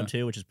that now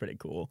too, which is pretty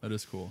cool. That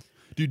is cool.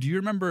 Dude, do you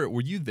remember,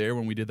 were you there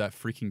when we did that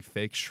freaking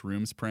fake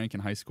shrooms prank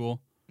in high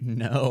school?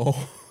 No.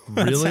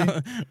 Really?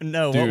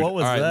 No. Dude, what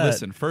was that? All right,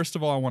 listen. First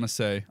of all, I want to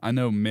say I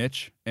know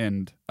Mitch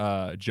and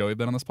Joey have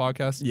been on this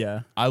podcast.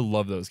 Yeah. I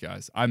love those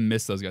guys. I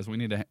miss those guys. We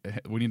need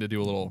to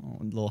do a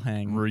little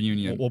hang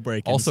reunion. We'll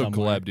break. Also,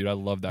 somewhere. Gleb, dude. I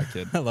love that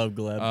kid. I love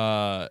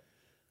Gleb.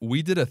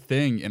 We did a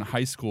thing in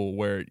high school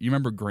where you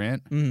remember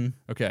Grant.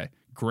 Okay,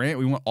 Grant.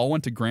 We all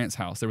went to Grant's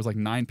house. There was like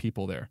 9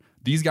 people there.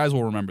 These guys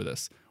will remember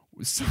this.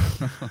 So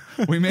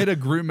we made a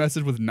group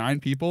message with 9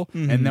 people,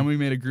 and then we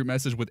made a group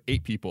message with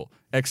 8 people,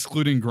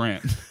 excluding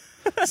Grant.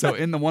 So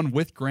in the one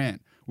with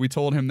Grant, we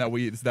told him that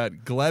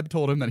Gleb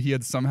told him that he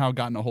had somehow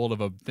gotten a hold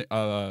of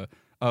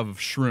of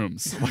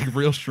shrooms, like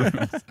real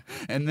shrooms.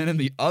 And then in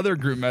the other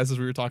group message,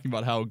 we were talking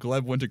about how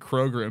Gleb went to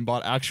Kroger and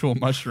bought actual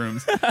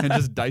mushrooms and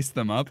just diced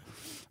them up.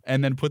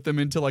 And then put them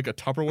into like a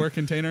Tupperware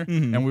container,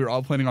 and we were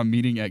all planning on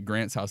meeting at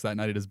Grant's house that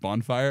night at his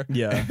bonfire.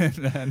 Yeah,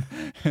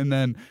 and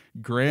then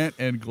Grant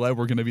and Gleb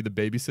were going to be the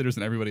babysitters,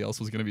 and everybody else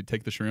was going to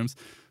take the shrooms.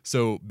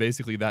 So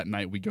basically, that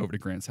night we go over to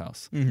Grant's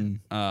house.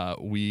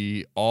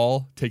 We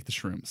all take the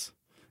shrooms.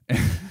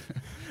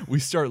 We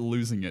start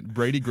losing it.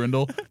 Brady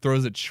Grindle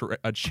throws a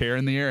chair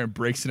in the air and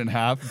breaks it in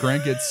half.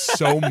 Grant gets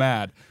so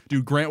mad,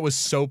 dude. Grant was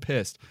so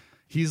pissed.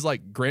 He's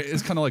like, Grant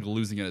is kind of like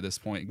losing it at this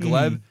point.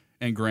 Gleb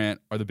and Grant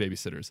are the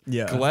babysitters.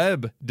 Yeah.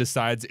 Gleb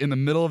decides in the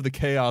middle of the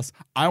chaos,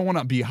 I want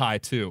to be high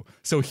too.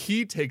 So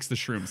he takes the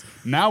shrooms.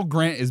 Now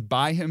Grant is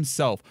by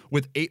himself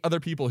with 8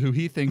 other people who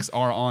he thinks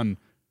are on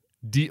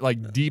deep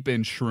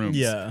in shrooms.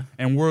 Yeah.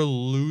 And we're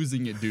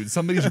losing it, dude.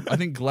 I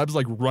think Gleb's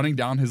like running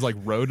down his like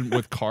road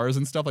with cars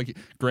and stuff. Like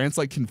Grant's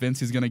like convinced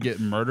he's gonna get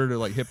murdered or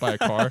like hit by a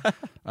car.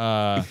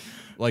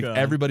 Like God.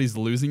 Everybody's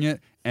losing it.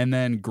 And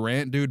then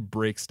Grant, dude,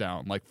 breaks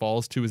down, like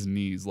falls to his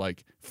knees,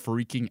 like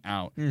freaking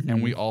out.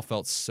 And we all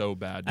felt so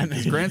bad.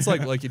 Because Grant's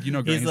like if you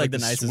know Grant, he's like the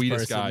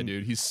sweetest guy,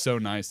 dude. He's so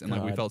nice. And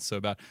like we felt so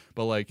bad.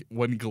 But like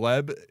when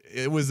Gleb,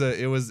 it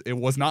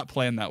was not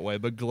planned that way.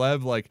 But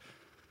Gleb like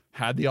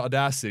had the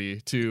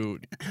audacity to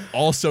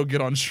also get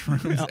on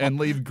shrooms and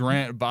leave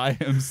Grant by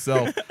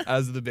himself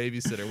as the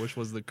babysitter, which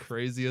was the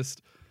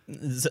craziest.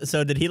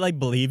 So did he like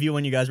believe you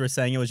when you guys were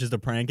saying it was just a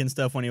prank and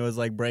stuff when he was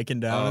like breaking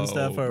down and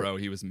stuff? Or? Bro,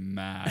 he was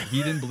mad.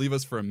 He didn't believe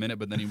us for a minute,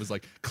 but then he was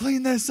like,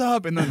 "Clean this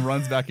up," and then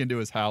runs back into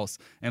his house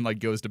and like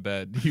goes to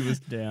bed. He was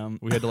damn.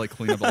 We had to like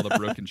clean up all the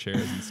broken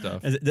chairs and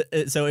stuff.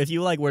 So if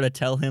you like were to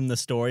tell him the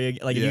story,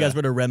 like if you guys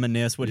were to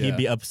reminisce, would he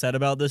be upset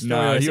about this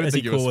story? No, he would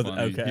think it was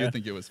funny. Okay. He would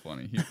think it was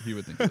funny. He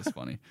would think it was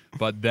funny.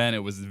 But then it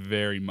was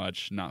very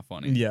much not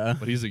funny. Yeah.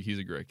 But he's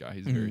a great guy.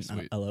 He's very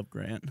sweet. I love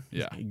Grant.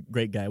 Yeah.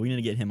 Great guy. We need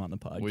to get him on the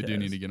podcast. We do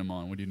need to get him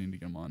on.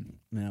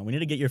 Yeah, we need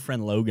to get your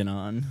friend Logan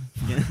on.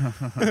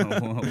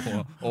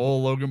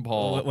 Old Logan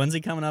Paul. When's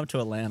he coming up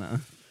to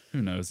Atlanta?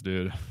 Who knows,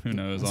 dude? Who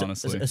knows,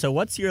 honestly. So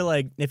what's your,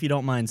 like, if you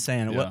don't mind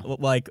saying, what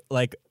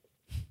like,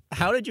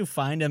 how did you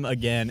find him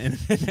again in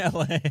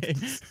LA?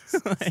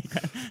 Like,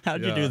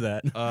 how'd you do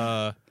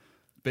that?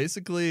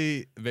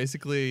 Basically,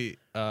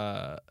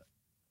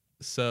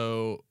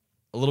 so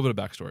a little bit of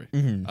backstory.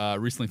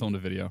 Recently filmed a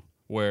video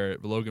where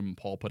Logan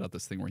Paul put out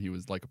this thing where he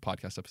was like a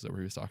podcast episode where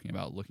he was talking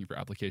about looking for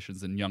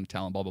applications and young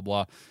talent, blah, blah,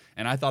 blah.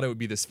 And I thought it would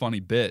be this funny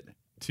bit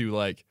to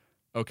like,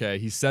 okay,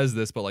 he says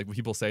this, but like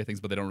people say things,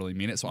 but they don't really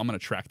mean it. So I'm going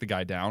to track the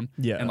guy down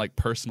and like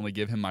personally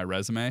give him my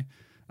resume.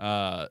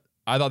 I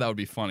thought that would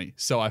be funny.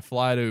 So I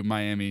fly to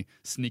Miami,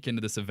 sneak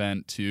into this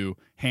event to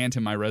hand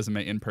him my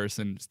resume in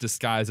person,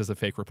 disguised as a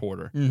fake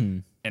reporter.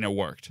 And it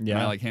worked. Yeah.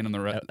 And I like hand him the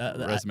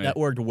resume. That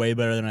worked way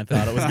better than I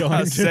thought it was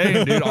going to.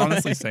 Same, dude.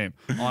 Honestly, same.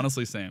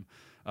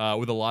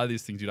 With a lot of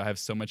these things, dude, I have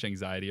so much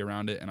anxiety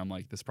around it, and I'm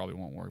like, this probably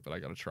won't work, but I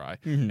got to try.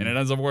 And it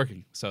ends up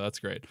working, so that's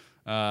great.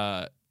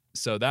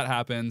 So that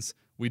happens.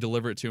 We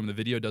deliver it to him. The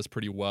video does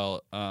pretty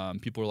well.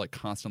 People are like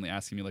constantly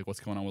asking me like,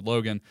 what's going on with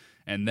Logan?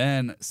 And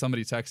then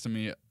somebody texted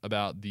me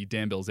about the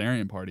Dan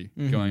Bilzerian party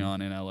going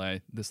on in LA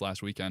this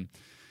last weekend.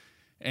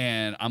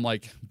 And I'm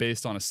like,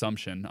 based on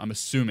assumption, I'm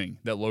assuming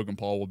that Logan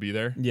Paul will be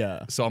there.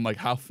 Yeah. So I'm like,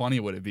 how funny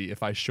would it be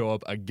if I show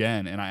up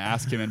again and I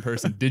ask him in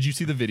person, did you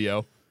see the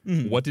video?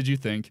 What did you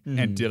think?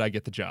 And did I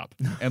get the job?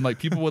 And like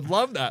people would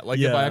love that. Like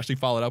if I actually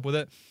followed up with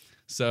it.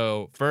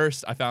 So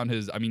first I found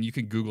you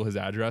can Google his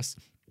address.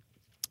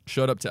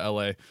 Showed up to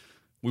LA.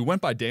 We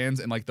went by Dan's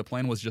and like the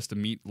plan was just to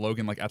meet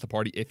Logan like at the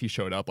party if he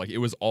showed up. Like it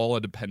was all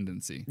a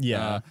dependency.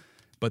 Yeah.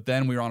 But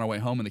then we were on our way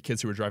home and the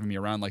kids who were driving me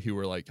around, like who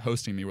were like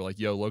hosting me, were like,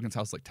 yo, Logan's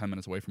house is like 10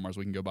 minutes away from ours.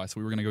 We can go by. So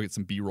we were going to go get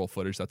some B-roll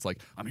footage. That's like,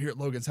 I'm here at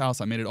Logan's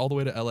house. I made it all the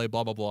way to LA,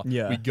 blah, blah, blah.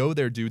 Yeah. We go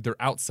there, dude. They're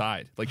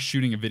outside, like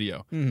shooting a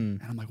video.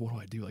 And I'm like, what do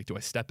I do? Like, do I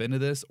step into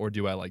this or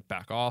do I like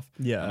back off?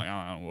 Yeah. I'm like,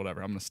 I don't know,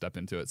 whatever. I'm going to step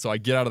into it. So I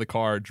get out of the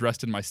car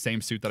dressed in my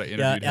same suit that I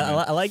interviewed him in.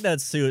 I like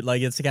that suit.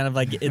 Like, it's kind of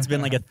like, it's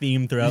been like a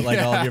theme throughout like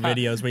all of your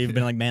videos where you've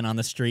been like, man, on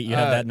the street, you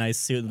have that nice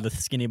suit, the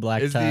skinny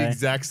black tie. It's the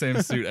exact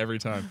same suit every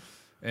time.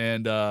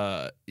 And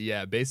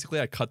basically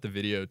I cut the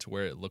video to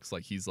where it looks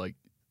like he's like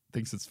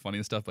thinks it's funny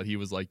and stuff, but he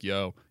was like,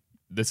 yo,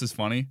 this is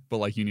funny, but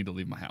like you need to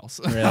leave my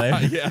house.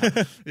 Really?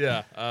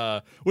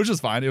 Yeah. Which was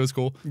fine. It was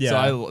cool. Yeah.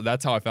 So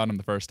that's how I found him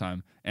the first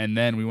time. And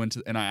then we went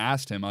to, and I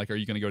asked him like, are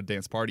you going to go to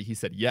dance party? He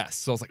said yes.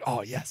 So I was like,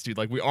 oh yes, dude.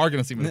 Like we are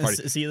going to see him at the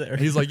party. See you there.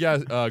 He's like, yeah,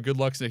 good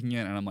luck sneaking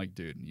in. And I'm like,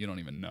 dude, you don't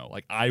even know.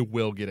 Like I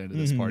will get into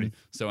this party.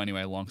 So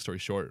anyway, long story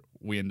short,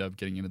 we end up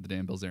getting into the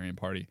Dan Bilzerian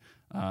party.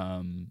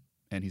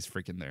 And he's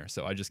freaking there.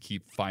 So I just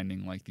keep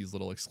finding like these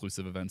little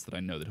exclusive events that I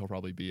know that he'll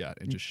probably be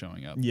at and just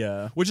showing up.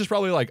 Yeah. Which is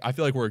probably like, I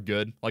feel like we're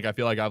good. Like I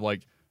feel like I've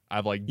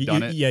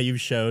done it. Yeah, you've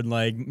showed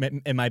like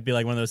it might be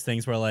like one of those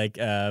things where like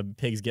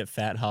pigs get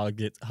fat,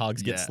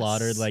 hogs get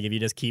slaughtered. Like if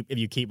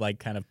you keep like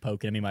kind of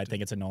poking him, he might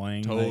think it's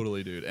annoying.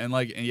 Totally, dude. And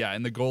like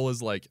and the goal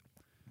is like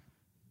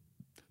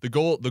the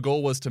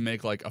goal was to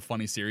make like a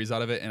funny series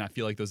out of it, and I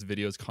feel like those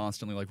videos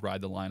constantly like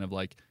ride the line of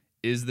like,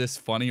 is this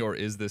funny or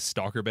is this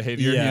stalker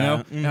behavior? Yeah. You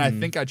know? And I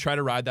think I try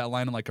to ride that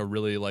line in like a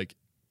really like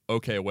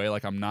okay way.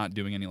 Like I'm not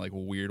doing any like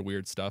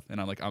weird stuff.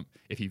 And I'm like,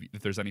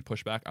 if there's any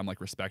pushback, I'm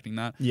like respecting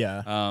that.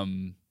 Yeah.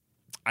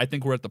 I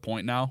think we're at the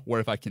point now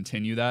where if I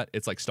continue that,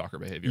 it's like stalker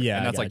behavior. Yeah,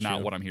 and that's like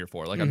not what I'm here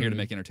for. Like I'm here to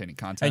make entertaining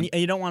content.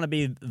 And you don't want to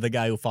be the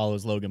guy who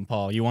follows Logan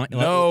Paul. You want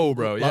bro.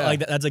 Yeah,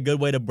 like that's a good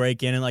way to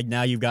break in. And like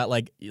now you've got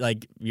like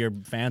your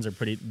fans are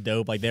pretty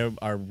dope. Like they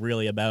are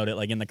really about it.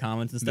 Like in the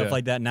comments and stuff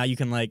like that. Now you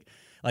can like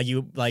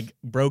you like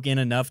broke in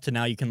enough to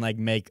now you can like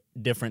make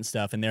different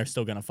stuff and they're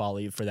still gonna follow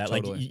you for that.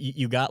 Totally. Like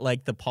you got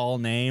like the Paul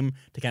name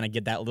to kind of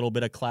get that little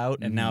bit of clout,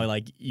 and now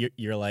like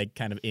you're like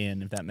kind of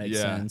in, if that makes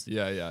sense.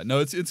 Yeah.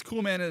 No, it's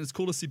cool, man, and it's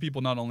cool to see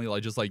people not only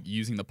like just like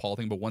using the Paul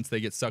thing, but once they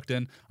get sucked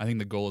in, I think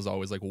the goal is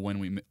always like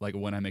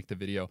when I make the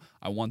video,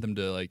 I want them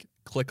to like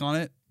click on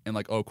it and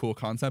like, oh, cool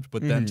concept,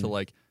 but then to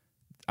like,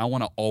 I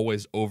want to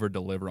always over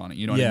deliver on it.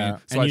 You know what I mean?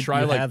 So I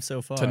try like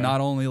to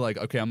not only like,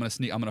 okay, I'm going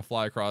to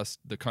fly across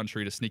the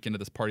country to sneak into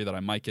this party that I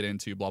might get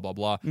into, blah, blah,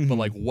 blah. But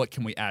like, what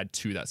can we add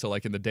to that? So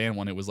like in the Dan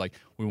one, it was like,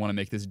 we want to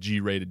make this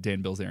G-rated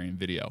Dan Bilzerian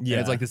video. Yeah.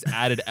 And it's like this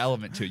added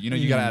element to it. You know,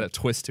 you got to add a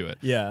twist to it.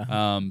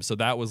 Yeah. So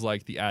that was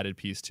like the added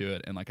piece to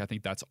it. And like, I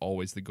think that's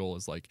always the goal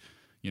is like,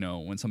 you know,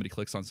 when somebody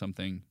clicks on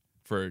something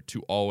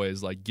to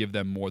always like give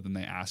them more than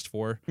they asked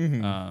for.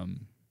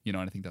 You know,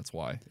 and I think that's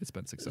why it's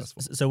been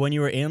successful. So when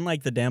you were in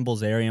like the Dan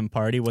Bilzerian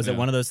party, was it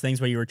one of those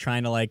things where you were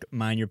trying to like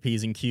mind your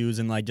P's and Q's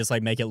and like just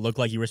like make it look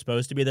like you were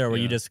supposed to be there, or were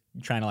you just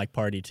trying to like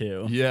party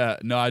too? Yeah,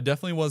 no, I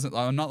definitely wasn't.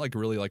 I'm not like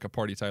really like a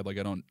party type. Like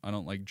I don't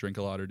like drink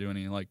a lot or do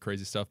any like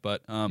crazy stuff.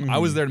 But I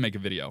was there to make a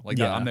video. Like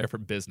I'm there for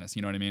business.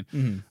 You know what I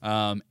mean?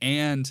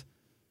 And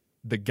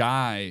the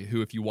guy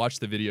who, if you watch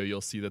the video,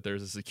 you'll see that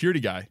there's a security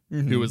guy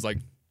who was like,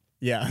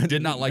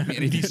 did not like me.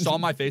 And if he saw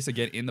my face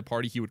again in the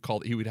party, he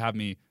would have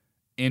me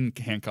in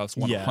handcuffs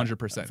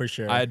 100%. For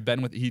sure. I had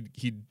been with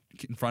he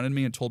confronted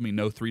me and told me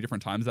no 3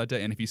 different times that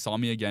day, and if he saw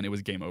me again, it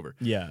was game over.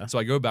 Yeah. So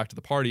I go back to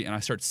the party and I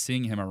start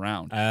seeing him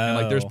around. And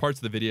like there's parts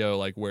of the video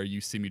like where you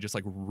see me just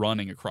like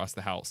running across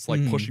the house,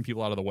 like pushing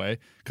people out of the way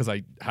because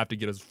I have to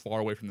get as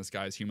far away from this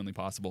guy as humanly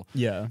possible.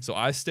 Yeah. So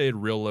I stayed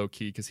real low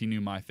key because he knew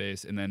my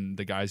face, and then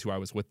the guys who I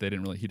was with, he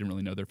didn't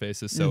really know their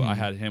faces. So I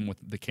had him with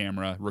the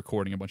camera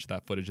recording a bunch of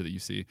that footage that you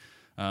see.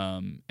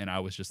 And I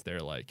was just there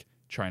like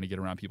trying to get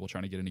around people,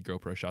 trying to get any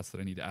GoPro shots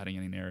that I need, adding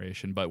any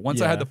narration. But once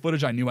I had the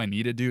footage I knew I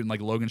needed, dude, and like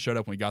Logan showed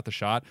up when we got the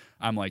shot,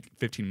 I'm like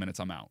 15 minutes,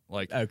 I'm out.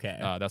 Like, okay,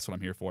 that's what I'm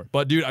here for.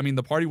 But dude, I mean,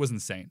 the party was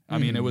insane. I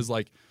mean, it was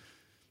like,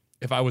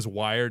 if I was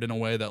wired in a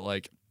way that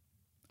like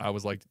I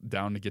was like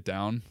down to get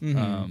down,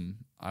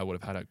 I would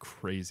have had a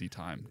crazy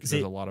time because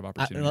there's a lot of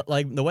opportunity.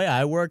 Like the way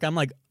I work, I'm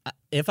like,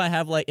 if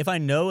I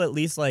know at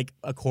least like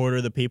a quarter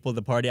of the people at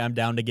the party, I'm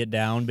down to get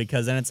down,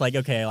 because then it's like,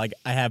 okay, like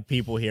I have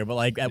people here. But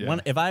like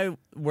if I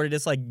were to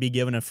just like be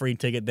given a free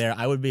ticket there,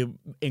 I would be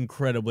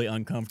incredibly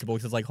uncomfortable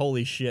because it's like,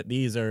 holy shit,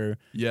 these are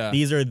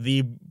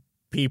the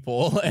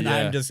people, and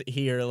I'm just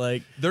here.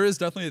 Like there's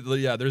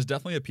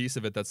definitely a piece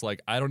of it that's like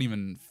I don't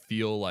even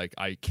feel like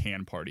I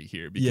can party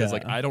here because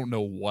like I don't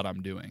know what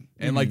I'm doing,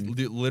 and like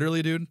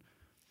literally, dude.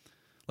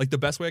 Like the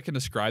best way I can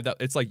describe that,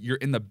 it's like you're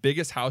in the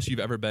biggest house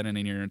you've ever been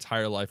in your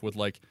entire life with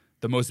like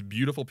the most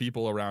beautiful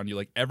people around you.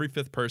 Like every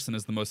 5th person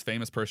is the most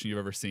famous person you've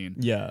ever seen.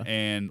 Yeah.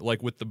 And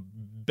like with the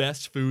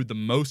best food, the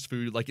most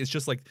food, like it's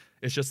just like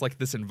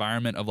this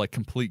environment of like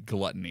complete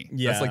gluttony.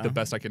 Yeah. That's like the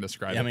best I can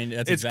describe it. I mean,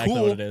 that's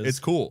exactly what it is. It's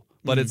cool.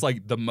 But it's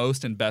like the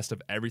most and best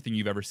of everything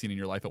you've ever seen in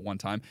your life at one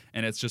time.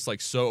 And it's just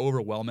like so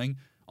overwhelming.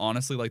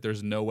 Honestly, like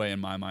there's no way in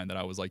my mind that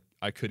I was like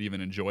I could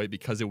even enjoy it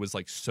because it was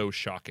like so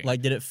shocking.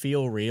 Like, did it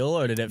feel real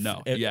or did it?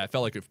 No, it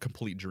felt like a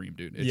complete dream,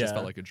 dude. It just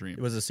felt like a dream.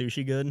 Was the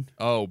sushi good?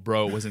 Oh,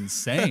 bro, it was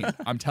insane.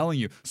 I'm telling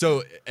you.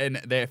 So,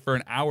 and for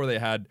an hour they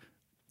had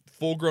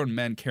full-grown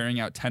men carrying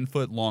out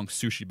 10-foot-long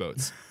sushi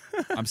boats.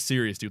 I'm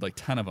serious, dude. Like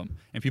 10 of them,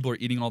 and people are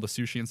eating all the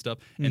sushi and stuff.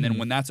 And then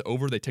when that's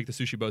over, they take the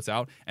sushi boats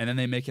out, and then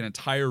they make an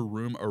entire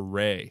room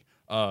array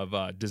of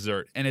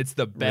dessert, and it's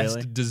the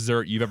best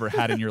dessert you've ever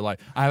had in your life.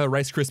 I have a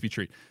Rice Krispie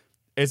treat.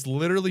 It's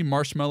literally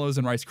marshmallows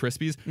and Rice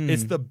Krispies.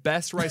 It's the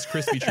best Rice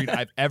Krispie treat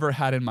I've ever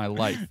had in my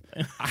life.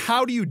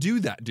 How do you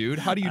do that, dude?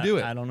 How do you do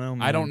it? I don't know,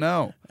 man. I don't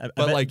know.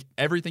 But like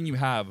everything you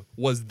have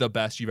was the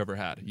best you've ever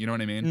had. You know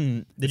what I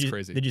mean? It's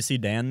crazy. Did you see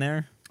Dan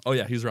there? Oh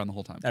yeah, he was around the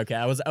whole time. Okay,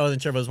 I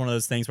wasn't sure if it was one of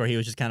those things where he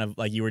was just kind of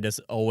like you were just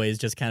always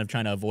just kind of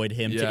trying to avoid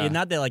him. Yeah.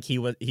 Not that like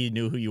he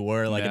knew who you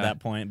were like at that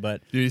point,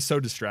 but dude, he's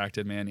so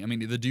distracted, man. I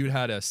mean, the dude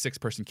had a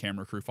 6-person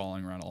camera crew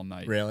following around all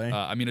night. Really?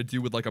 I mean, a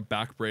dude with like a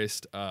back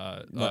braced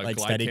like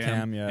glide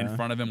cam in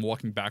front of him,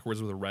 walking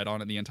backwards with a red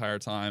on it the entire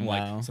time.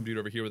 Wow. Like some dude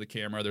over here with a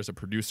camera. There's a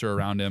producer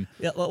around him.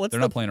 Yeah, they're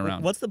not playing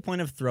around. What's the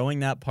point of throwing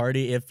that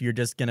party if you're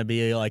just gonna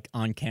be like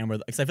on camera?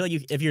 Because I feel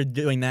like if you're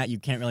doing that, you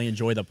can't really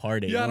enjoy the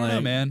party. Yeah, I don't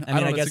know, man.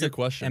 I guess it's a good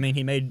question. I mean,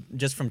 he made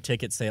just from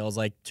ticket sales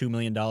like $2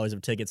 million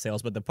of ticket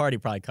sales, but the party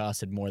probably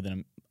costed more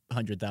than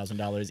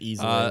 $100,000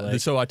 easily.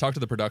 So I talked to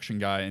the production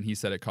guy, and he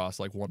said it cost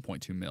like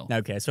 1.2 mil.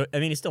 Okay, so I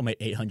mean, he still made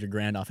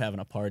 $800,000 off having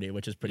a party,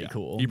 which is pretty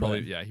cool. He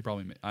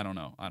probably made, I don't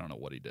know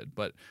what he did,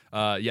 but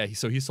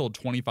he sold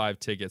 25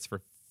 tickets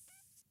for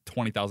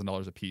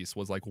 $20,000 a piece.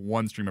 Was like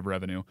one stream of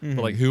revenue,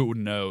 but like who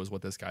knows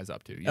what this guy's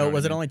up to? You know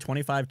was it only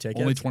 25 tickets?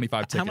 Only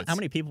 25 tickets. How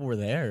many people were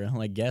there?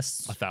 Like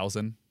guests?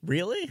 1,000.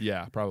 Really?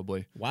 Yeah,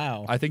 probably.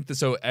 Wow. I think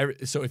so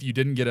if you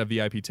didn't get a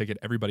VIP ticket,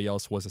 everybody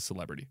else was a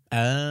celebrity.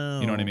 Oh,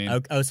 you know what I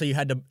mean? Oh, so you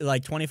had to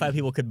like 25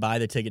 people could buy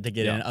the ticket to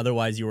get in.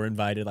 Otherwise, you were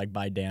invited like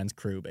by Dan's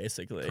crew,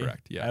 basically.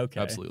 Correct. Yeah. Okay.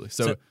 Absolutely.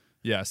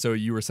 So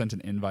you were sent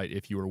an invite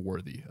if you were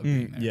worthy of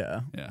being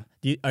there.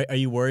 Yeah. Are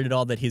you worried at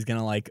all that he's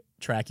gonna like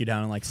track you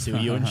down and like sue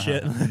you and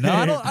shit? No,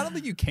 I don't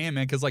think you can,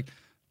 man. Because like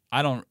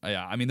I don't.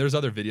 Yeah, I mean, there's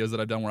other videos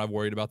that I've done where I've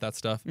worried about that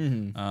stuff.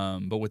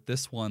 But with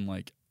this one,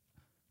 like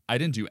I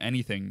didn't do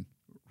anything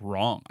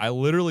wrong. I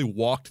literally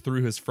walked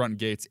through his front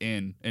gates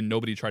in, and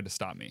nobody tried to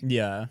stop me.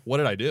 Yeah. What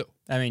did I do?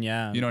 I mean,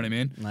 yeah. You know what I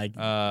mean? Like,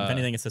 if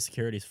anything, it's the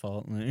security's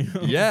fault.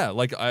 Yeah.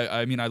 Like,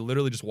 I mean, I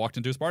literally just walked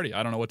into his party.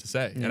 I don't know what to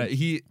say. Yeah. And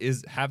he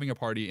is having a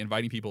party,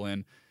 inviting people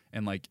in,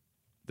 and like,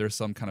 there's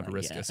some kind of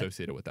risk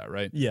associated with that,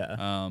 right?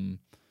 Yeah.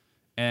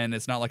 And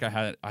it's not like I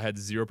had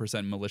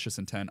 0% malicious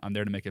intent. I'm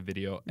there to make a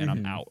video, and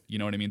I'm out. You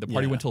know what I mean? The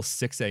party went till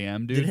 6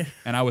 a.m., dude,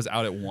 and I was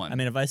out at 1. I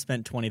mean, if I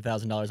spent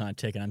 $20,000 on a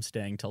ticket, I'm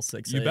staying till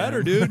 6 a.m. You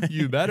better, dude.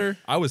 You better.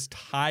 I was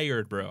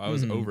tired, bro. I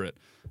was over it.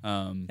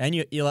 And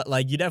you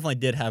definitely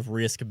did have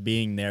risk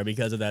being there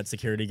because of that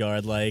security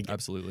guard. Like,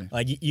 absolutely.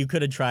 Like you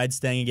could have tried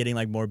staying and getting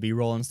like more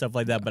B-roll and stuff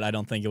like that, but I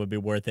don't think it would be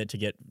worth it to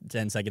get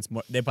 10 seconds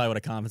more. They probably would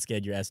have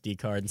confiscated your SD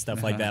card and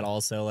stuff like that.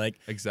 Also, like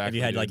exactly,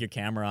 if you had like your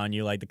camera on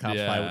you, like the cops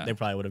they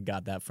probably would have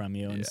got that from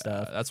you and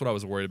stuff. That's what I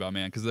was worried about,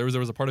 man. Because there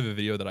was a part of a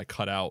video that I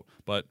cut out,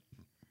 but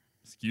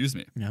excuse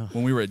me,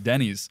 when we were at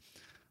Denny's,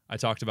 I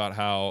talked about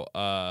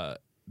how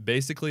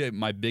basically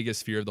my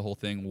biggest fear of the whole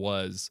thing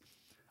was,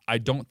 I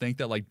don't think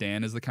that like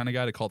Dan is the kind of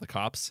guy to call the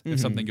cops if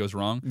something goes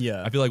wrong.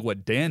 Yeah. I feel like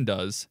what Dan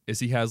does is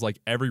he has like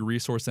every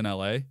resource in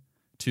LA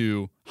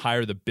to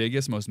hire the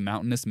biggest, most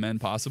mountainous men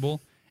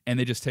possible, and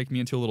they just take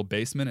me into a little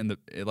basement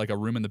and like a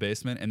room in the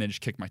basement, and they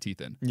just kick my teeth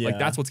in. Yeah. Like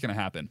that's what's gonna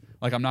happen.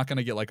 Like I'm not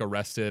gonna get like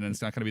arrested, and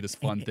it's not gonna be this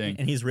fun thing.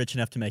 And he's rich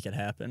enough to make it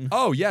happen.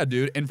 Oh yeah,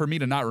 dude. And for me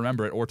to not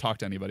remember it or talk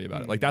to anybody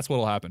about it, like that's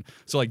what'll happen.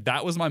 So like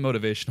that was my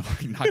motivation of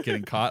like not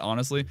getting caught.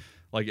 Honestly,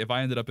 like if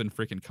I ended up in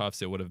freaking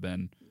cuffs, it would have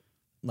been.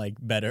 Like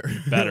better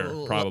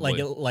probably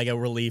like a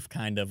relief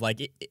kind of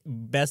like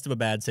best of a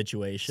bad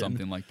situation,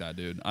 something like that,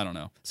 dude. I don't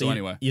know. So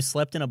anyway, you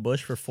slept in a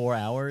bush for 4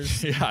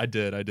 hours. Yeah, I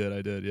did.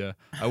 Yeah,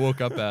 I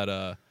woke up at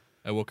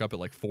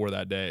like 4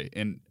 that day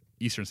in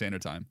Eastern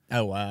Standard Time.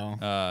 Oh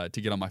wow. To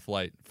get on my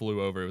flight,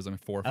 flew over. It was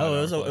like 4 or 5.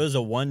 Oh, it was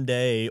a 1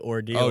 day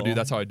ordeal. Oh, dude,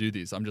 that's how I do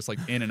these. I'm just like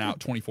in and out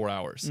 24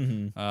 hours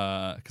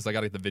because I got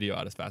to get the video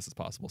out as fast as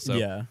possible.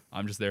 So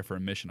I'm just there for a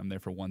mission. I'm there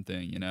for one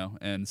thing, you know.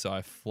 And so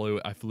I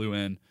flew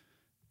in.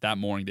 That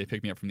morning, they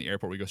picked me up from the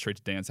airport. We go straight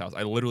to Dan's house.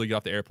 I literally get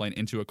off the airplane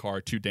into a car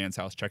to Dan's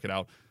house, check it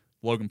out.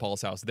 Logan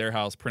Paul's house, their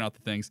house, print out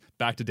the things,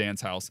 back to Dan's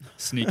house,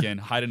 sneak in,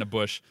 hide in a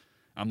bush.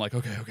 I'm like,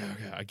 okay.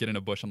 I get in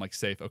a bush. I'm like,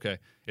 safe. Okay.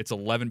 It's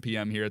 11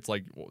 p.m. here. It's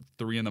like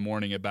 3 in the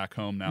morning at back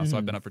home now. So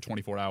I've been up for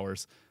 24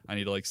 hours. I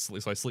need to like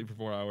sleep. So I sleep for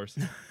 4 hours.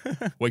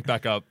 Wake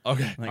back up.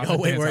 Okay. Like,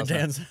 we're at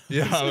Dan's house.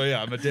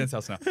 Yeah. I'm at Dan's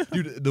house now.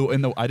 Dude,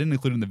 I didn't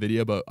include it in the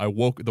video, but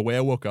the way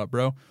I woke up,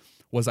 bro,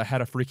 was I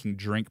had a freaking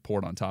drink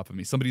poured on top of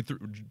me. Somebody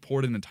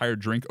poured an entire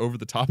drink over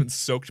the top and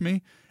soaked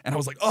me. And I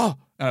was like, oh,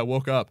 and I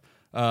woke up.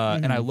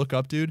 And I look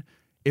up, dude.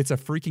 It's a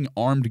freaking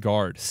armed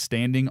guard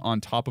standing on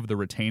top of the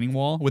retaining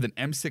wall with an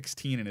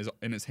M16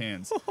 in his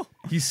hands.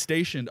 He's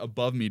stationed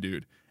above me,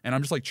 dude. And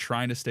I'm just like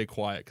trying to stay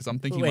quiet because I'm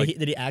thinking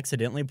did he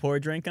accidentally pour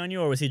a drink on you,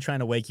 or was he trying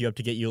to wake you up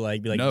to get you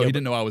like? Be like, no, he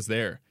didn't know I was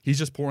there. He's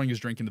just pouring his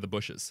drink into the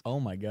bushes. Oh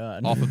my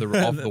god! Off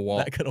the wall.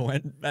 That could have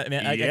went. I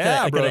mean,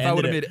 bro. If I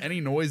would have made any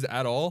noise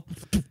at all,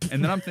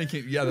 and then I'm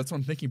thinking, that's what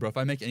I'm thinking, bro. If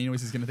I make any noise,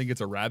 he's gonna think it's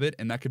a rabbit,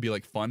 and that could be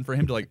like fun for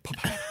him to like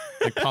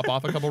pop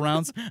off a couple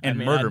rounds and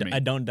murder me. I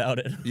don't doubt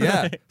it.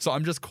 Yeah. So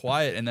I'm just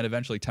quiet, and then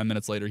eventually 10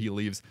 minutes later he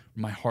leaves.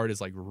 My heart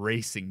is like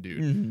racing,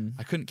 dude.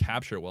 I couldn't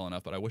capture it well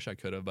enough, but I wish I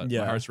could have. But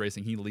my heart's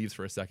racing. He leaves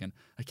for a second.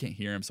 I can't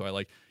hear him, so I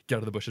like get out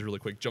of the bushes really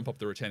quick, jump up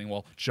the retaining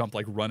wall,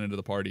 run into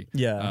the party.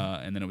 Yeah.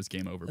 And then it was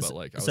game over. But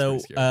like, I was pretty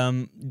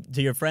scared.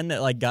 To your friend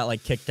that like got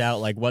like kicked out,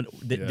 like what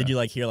did you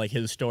like hear like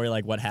his story,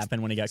 like what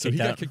happened when he got kicked out?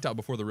 So he got kicked out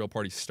before the real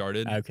party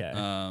started. Okay.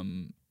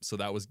 So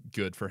that was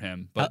good for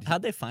him. But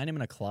how'd they find him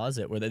in a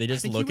closet? Were they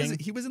just looking?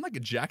 He was in like a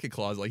jacket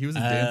closet. Like he was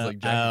in Dan's like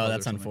jacket closet. Oh,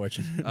 that's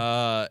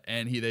unfortunate.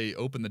 And they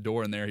opened the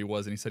door and there he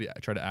was, and he said he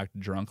tried to act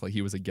drunk, like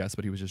he was a guest,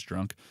 but he was just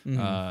drunk.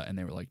 And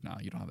they were like, "Nah,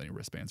 you don't have any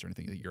wristbands or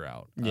anything. You're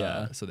out."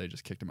 Yeah. So they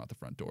just kicked him out the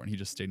front door, and he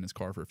just stayed in his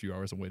car for a few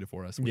hours and waited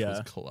for us, which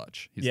was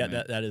clutch.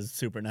 That is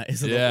super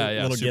nice.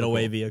 Little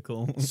getaway cool.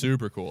 vehicle.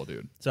 Super cool,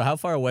 dude. So how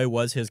far away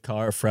was his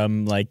car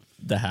from like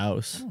the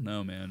house? I don't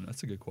know, man.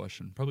 That's a good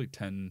question. Probably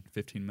 10,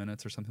 15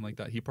 minutes or something like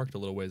that. He parked a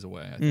little ways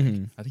away. I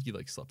think he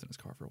like slept in his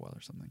car for a while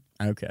or something.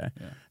 Okay.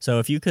 Yeah. So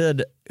if you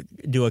could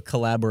do a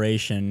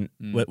collaboration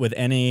with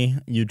any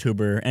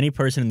YouTuber, any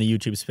person in the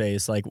YouTube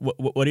space, like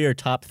what are your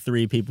top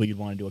 3 people you'd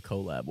want to do a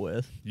collab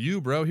with? You,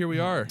 bro. Here we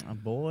are. Oh,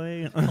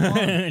 boy.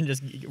 And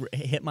just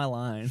hit my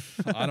line.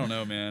 I don't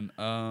know, man.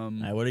 All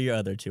right, what are your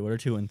other 2? What are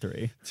 2 and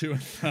 3? 2.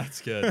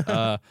 That's good.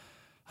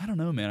 I don't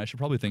know, man. I should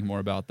probably think more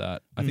about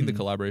that. I think the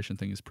collaboration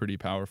thing is pretty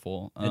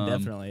powerful. It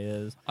definitely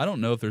is. I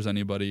don't know if there's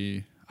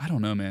anybody. I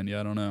don't know, man.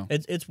 Yeah, I don't know.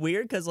 It's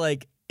weird because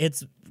like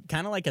it's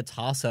kind of like a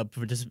toss up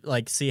for just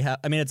like see how.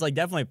 I mean, it's like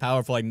definitely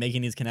powerful, like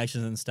making these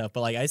connections and stuff.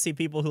 But like I see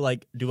people who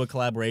like do a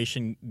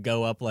collaboration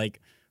go up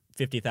like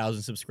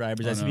 50,000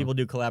 subscribers. I see people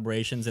do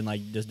collaborations and like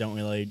just don't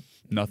really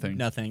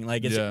nothing.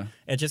 Like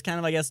it just kind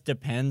of I guess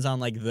depends on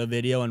like the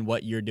video and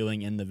what you're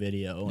doing in the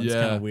video. It's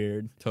kind of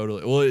weird.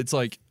 Totally. Well, it's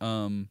like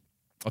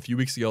a few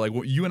weeks ago, like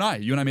you and I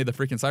made the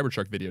freaking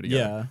Cybertruck video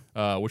together,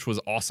 which was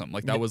awesome.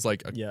 Like that was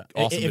like a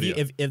awesome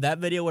video. If that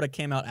video would have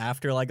came out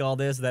after like all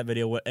this, that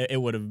video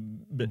would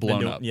have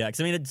blown up. Yeah,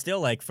 because I mean, it's still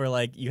like for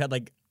like you had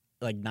like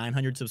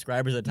 900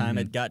 subscribers at the time.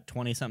 It got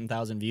 20-something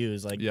thousand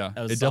views. Like yeah,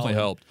 that was it definitely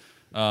helped.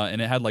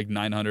 And it had like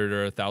 900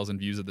 or 1,000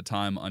 views at the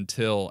time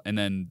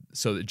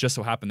so it just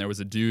so happened there was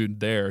a dude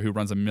there who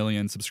runs a 1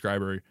 million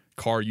subscriber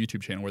car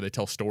YouTube channel where they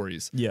tell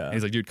stories. Yeah. And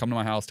he's like, dude, come to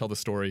my house, tell the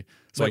story.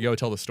 So I go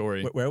tell the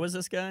story. Where was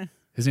this guy?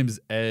 His name is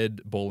Ed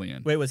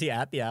Bolian. Wait, was he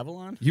at the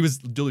Avalon? He was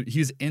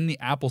in the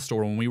Apple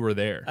store when we were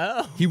there.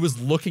 Oh. He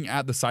was looking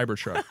at the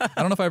Cybertruck. I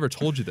don't know if I ever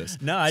told you this.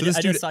 No, I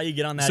just saw you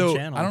get on that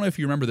channel. I don't know if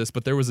you remember this,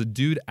 but there was a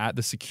dude at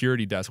the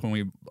security desk when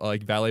we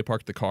like valet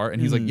parked the car,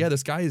 and he's like, yeah,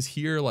 this guy is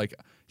here. Like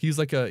he's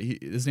like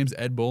his name's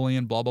Ed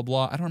Bolian, blah blah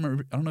blah. I don't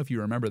know if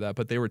you remember that,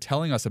 but they were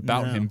telling us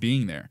about him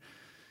being there.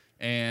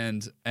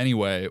 And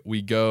anyway,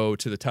 we go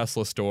to the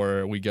Tesla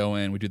store. We go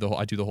in. I do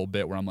the whole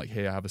bit where I'm like,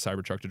 hey, I have a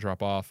Cybertruck to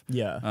drop off.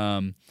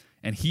 Yeah.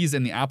 And he's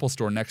in the Apple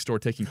store next door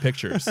taking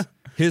pictures.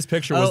 His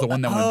picture was the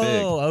one that went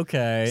big. Oh,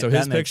 okay. So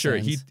his picture,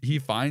 he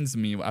finds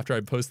me after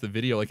I post the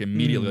video, like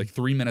immediately, like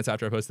 3 minutes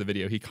after I post the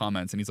video, he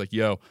comments and he's like,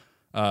 yo,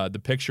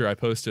 the picture I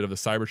posted of the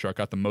Cybertruck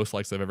got the most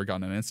likes I've ever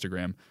gotten on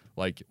Instagram.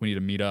 Like, we need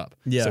to meet up.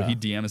 Yeah. So he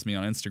DMs me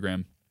on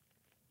Instagram,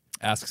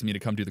 asks me to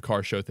come do the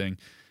car show thing.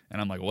 And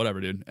I'm like, whatever,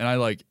 dude. And I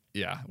like,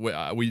 yeah,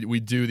 we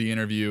do the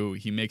interview.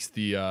 He makes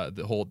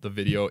the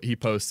video. He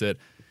posts it,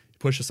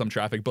 pushes some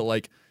traffic. But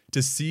like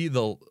to see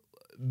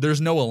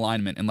there's no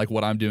alignment in like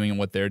what I'm doing and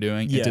what they're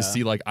doing. Yeah. And to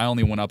see like I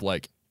only went up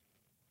like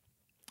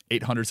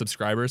 800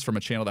 subscribers from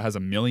a channel that has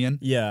 1 million.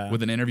 Yeah.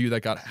 With an interview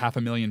that got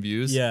 500,000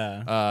 views.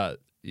 Yeah.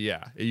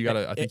 Yeah. You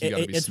gotta. I think you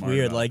gotta be it's smart. It's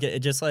weird. About like it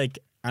just like.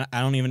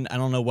 I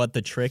don't know what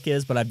the trick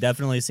is, but I've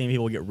definitely seen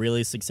people get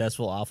really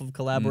successful off of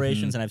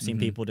collaborations, and I've seen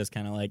people just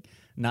kind of like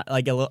not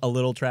like a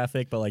little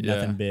traffic, but like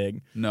nothing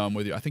big. No, I'm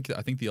with you. I think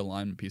the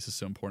alignment piece is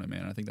so important,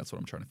 man. I think that's what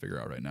I'm trying to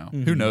figure out right now.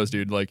 Who knows,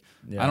 dude? Like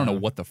I don't know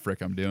what the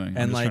frick I'm doing.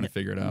 I'm just trying to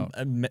figure it out.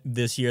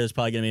 This year is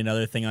probably gonna be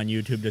another thing on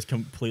YouTube just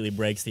completely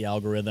breaks the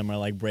algorithm or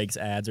like breaks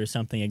ads or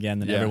something again.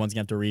 Then everyone's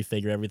gonna have to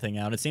refigure everything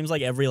out. It seems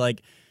like every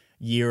like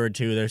year or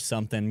two there's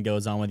something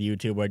goes on with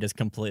YouTube where it just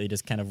completely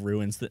just kind of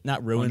ruins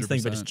not ruins 100%.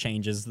 Things, but just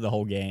changes the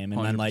whole game.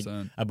 And 100%. Then like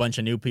a bunch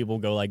of new people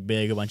go like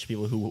big, a bunch of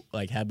people who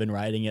like have been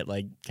riding it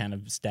like kind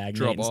of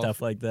stagnate and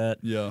stuff like that.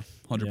 Yeah,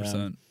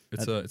 100%.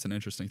 It's an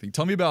interesting thing.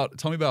 Tell me about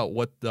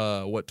what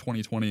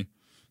 2020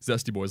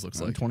 Zesty Boys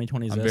looks like.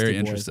 2020 Zesty I'm very Boys.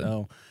 interested.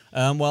 Oh.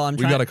 Well,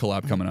 we got a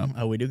collab coming up.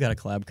 Oh, we do got a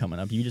collab coming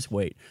up. You just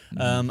wait.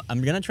 I'm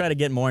gonna try to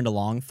get more into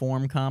long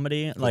form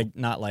comedy, like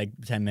not like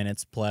 10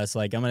 minutes plus.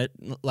 Like I'm gonna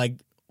like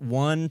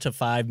 1 to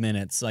 5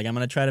 minutes. Like I'm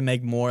gonna try to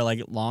make more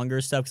like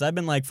longer stuff because I've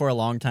been like for a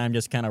long time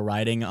just kind of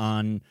writing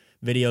on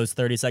videos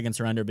 30 seconds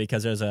or under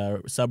because there's a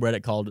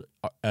subreddit called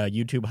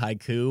YouTube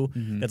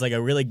Haiku. That's like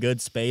a really good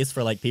space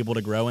for like people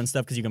to grow and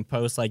stuff because you can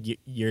post like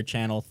your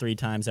channel 3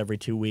 times every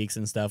 2 weeks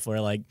and stuff.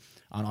 Where like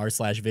on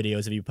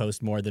r/videos, if you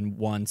post more than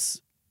once,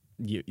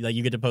 you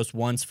get to post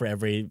once for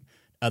every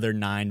other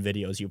 9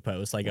 videos you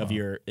post, like of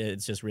your,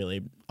 it's just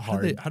really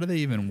hard. How do they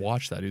even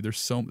watch that, dude?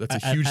 That's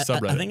a huge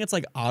subreddit. I think it's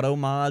like auto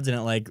mods, and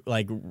it like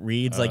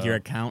reads like your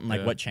account and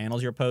like what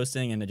channels you're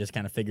posting, and it just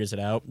kind of figures it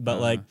out. But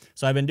like,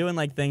 so I've been doing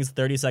like things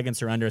 30 seconds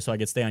or under, so I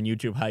could stay on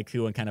YouTube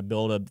Haiku and kind of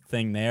build a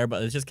thing there.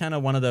 But it's just kind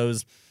of one of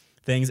those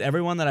things.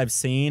 Everyone that I've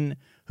seen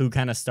who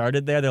kind of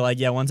started there, they're like,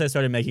 yeah, once I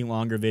started making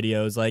longer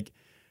videos, like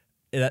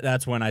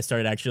that's when I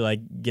started actually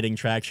like getting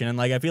traction. And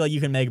like I feel like you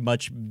can make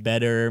much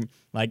better,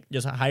 like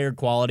just higher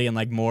quality and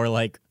like more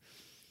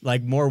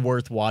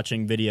worth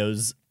watching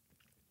videos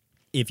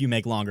if you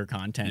make longer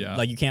content. Yeah.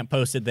 Like you can't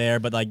post it there,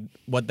 but like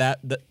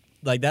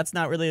that's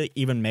not really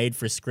even made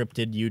for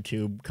scripted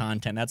YouTube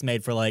content. That's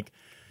made for like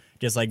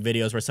just like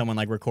videos where someone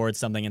like records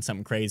something and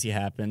something crazy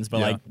happens,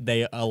 but like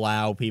they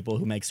allow people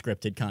who make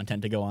scripted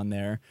content to go on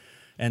there.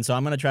 And so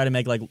I'm going to try to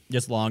make like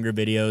just longer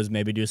videos,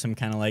 maybe do some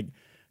kind of like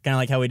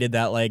how we did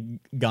that like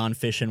gone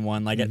fishing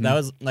one. Like that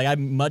was like I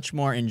much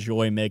more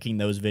enjoy making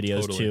those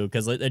videos too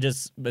because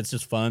it's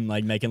just fun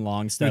like making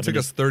long stuff. It took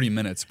us 30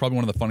 minutes. Probably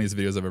one of the funniest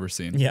videos I've ever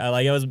seen. Yeah,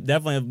 like it was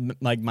definitely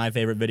like my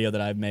favorite video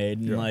that I've made.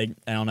 And like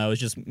I don't know, it was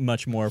just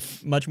much more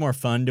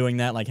fun doing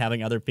that. Like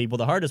having other people.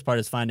 The hardest part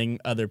is finding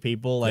other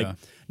people. Like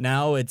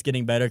now it's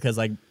getting better because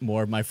like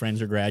more of my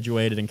friends are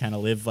graduated and kind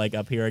of live like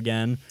up here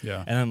again.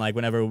 Yeah, and then like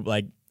whenever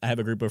like I have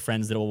a group of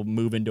friends that will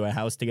move into a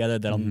house together.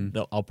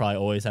 I'll probably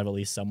always have at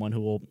least someone who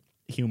will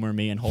humor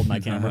me and hold my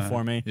camera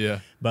for me. Yeah.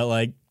 But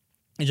like,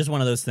 it's just one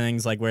of those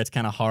things like where it's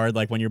kind of hard,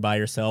 like when you're by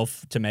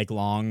yourself to make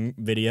long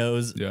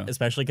videos,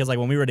 especially because like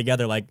when we were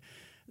together, like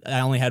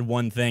I only had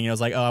one thing. And I was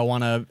like, oh, I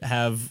want to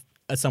have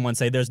someone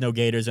say there's no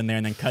gators in there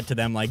and then cut to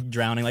them like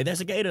drowning. Like there's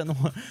a gator in the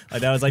water.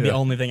 Like that was like the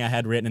only thing I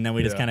had written. And then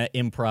we just kind of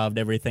improv'd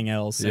everything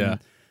else. And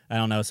I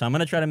don't know. So I'm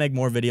going to try to make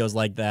more videos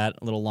like that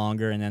a little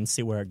longer and then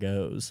see where it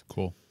goes.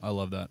 Cool. I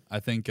love that.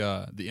 I think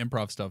the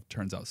improv stuff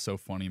turns out so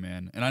funny,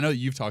 man. And I know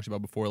you've talked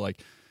about before,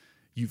 like,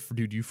 you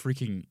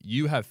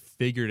have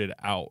figured it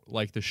out,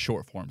 like the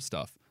short form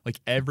stuff. Like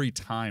every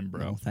time,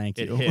 bro. Oh, thank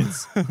you. It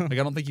hits. Like I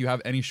don't think you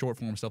have any short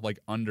form stuff like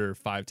under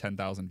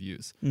 5,000-10,000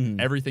 views.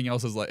 Everything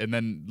else is like, and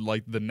then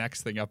like the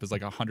next thing up is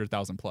like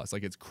 100,000 plus.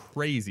 Like it's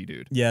crazy,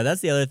 dude. Yeah,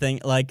 that's the other thing.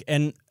 Like,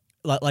 and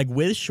like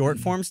with short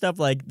form stuff,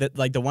 like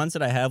the ones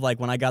that I have, like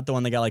when I got the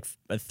one that got like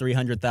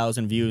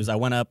 300,000 views, I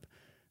went up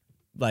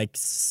like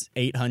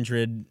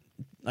 800,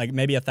 like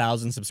maybe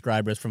 1,000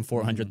 subscribers from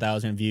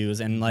 400,000 views,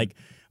 and like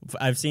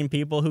I've seen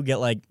people who get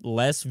like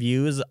less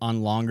views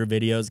on longer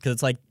videos because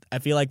it's like, I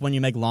feel like when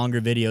you make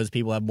longer videos,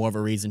 people have more of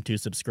a reason to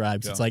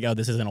subscribe. So it's like, oh,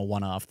 this isn't a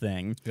one-off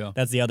thing. Yeah.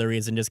 That's the other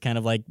reason. Just kind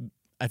of like,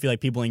 I feel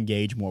like people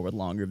engage more with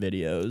longer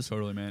videos.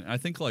 Totally, man. I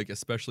think like,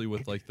 especially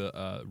with like the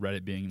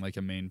Reddit being like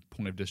a main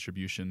point of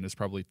distribution, it's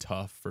probably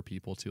tough for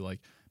people to like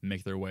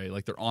make their way.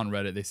 Like they're on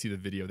Reddit, they see the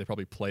video, they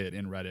probably play it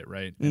in Reddit,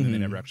 right? And then they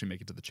never actually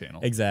make it to the channel.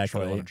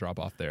 Exactly. They want to drop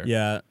off there.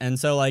 Yeah, and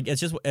so like it's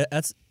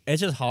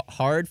just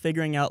hard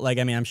figuring out. Like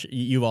I mean, I'm sure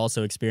you've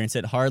also experienced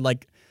it. Hard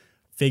like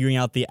figuring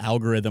out the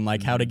algorithm,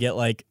 like how to get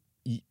like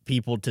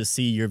people to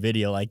see your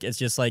video. Like it's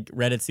just like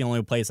Reddit's the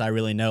only place I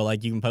really know.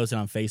 Like you can post it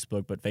on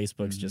Facebook, but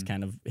Facebook's just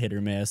kind of hit or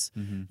miss.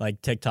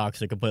 Like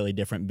TikTok's a completely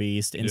different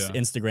beast.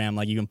 Instagram,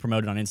 like you can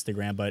promote it on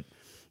Instagram, but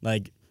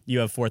like you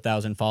have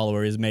 4,000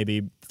 followers,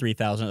 maybe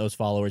 3,000 of those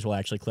followers will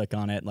actually click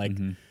on it. Like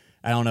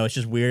I don't know, it's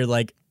just weird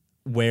like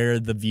where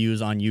the views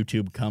on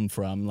YouTube come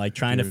from. Like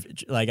trying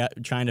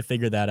to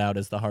figure that out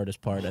is the hardest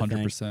part.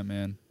 100%,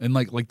 man. And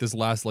like this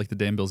last, like the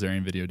damn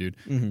Bilzerian video, dude,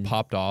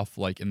 popped off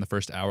like in the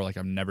first hour. Like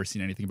I've never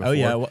seen anything before. Oh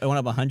yeah, it went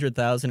up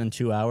 100,000 in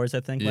 2 hours,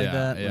 I think, like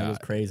that. Yeah, like, it was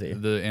crazy.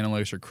 The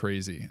analytics are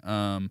crazy.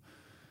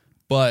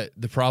 But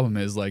the problem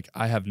is, like,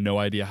 I have no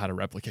idea how to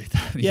replicate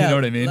that. You know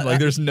what I mean? Like,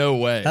 there's no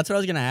way. That's what I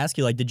was going to ask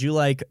you. Like, did you,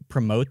 like,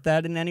 promote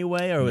that in any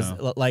way? Or was,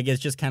 like,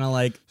 it's just kind of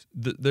like...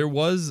 There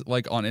was,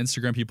 like, on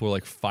Instagram, people were,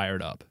 like,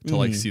 fired up to,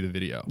 like, see the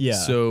video. Yeah.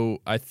 So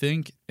I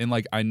think, and,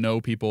 like, I know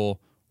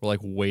people were, like,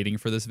 waiting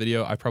for this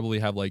video. I probably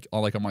have, like,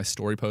 on my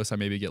story post, I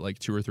maybe get, like,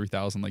 2,000 or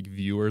 3,000, like,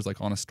 viewers,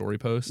 like, on a story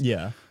post.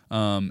 Yeah.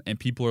 And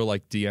people are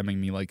like DMing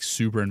me like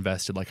super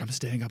invested, like I'm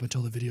staying up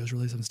until the video's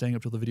released. I'm staying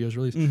up until the video's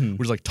released,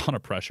 which is like ton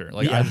of pressure.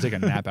 Like I have to take a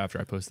nap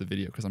after I post the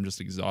video because I'm just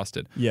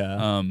exhausted.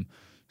 Yeah.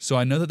 So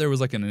I know that there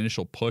was like an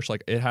initial push.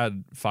 Like it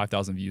had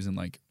 5,000 views in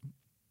like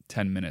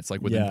 10 minutes,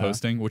 like within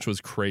posting, which was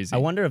crazy. I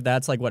wonder if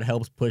that's like what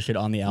helps push it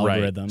on the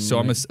algorithm. Right.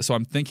 So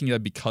I'm thinking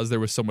that because there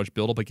was so much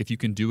buildup, like if you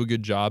can do a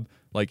good job,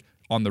 like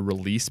on the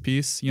release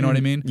piece, you know what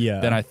I mean?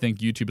 Yeah. Then I think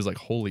YouTube is like,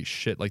 holy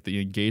shit, like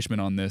the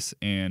engagement on this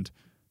and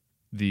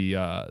the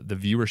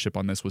viewership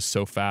on this was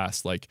so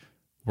fast, like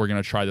we're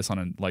gonna try this on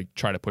and like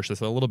try to push this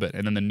a little bit.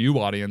 And then the new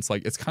audience,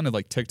 like it's kind of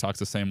like TikTok's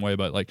the same way,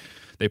 but like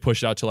they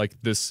push it out to like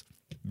this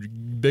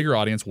bigger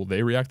audience. Will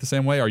they react the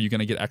same way? Are you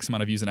gonna get X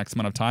amount of views in X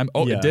amount of time?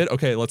 Oh, it did?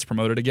 Okay, let's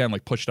promote it again,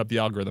 like push it up the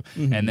algorithm.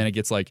 And then it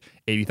gets like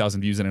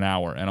 80,000 views in an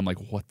hour. And I'm like,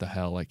 what the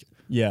hell? Like,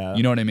 you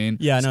know what I mean?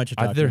 Yeah, I know what you're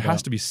talking there about.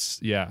 has to be,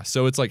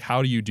 so it's like,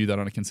 how do you do that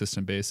on a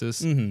consistent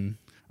basis?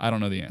 I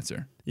don't know the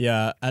answer.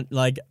 Yeah,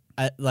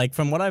 like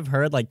from what I've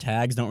heard, like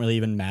tags don't really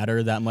even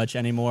matter that much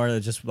anymore.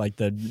 It's just like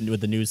with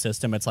the new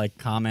system, it's like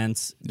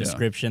comments,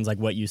 descriptions, like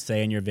what you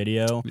say in your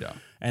video,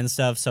 and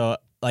stuff. So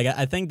like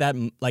I think that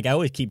like I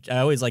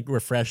always like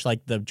refresh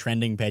like the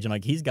trending page. I'm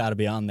like, he's got to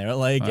be on there.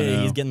 Like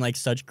he's getting like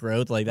such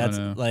growth. Like that's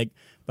like,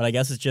 but I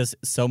guess it's just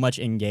so much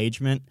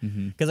engagement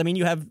because I mean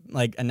you have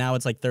like, and now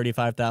it's like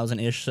 35,000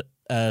 ish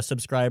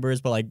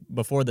subscribers, but like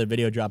before the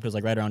video dropped it was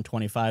like right around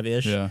 25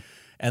 ish,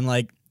 and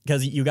like.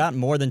 Because you got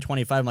more than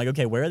 25. I'm like,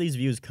 okay, where are these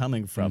views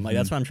coming from? Like,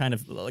 that's what I'm trying to,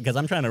 because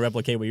I'm trying to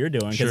replicate what you're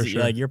doing. Because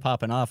like you're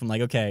popping off. I'm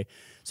like, okay,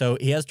 so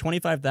he has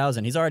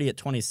 25,000. He's already at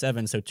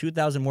 27. So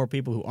 2,000 more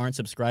people who aren't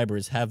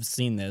subscribers have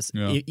seen this,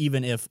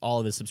 even if all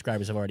of his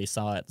subscribers have already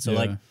saw it. So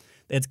like,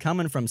 it's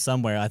coming from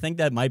somewhere. I think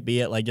that might be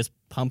it. Like just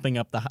pumping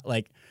up the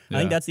like. I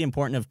think that's the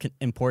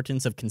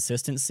importance of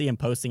consistency and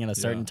posting at a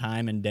certain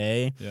time and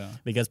day.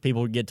 Because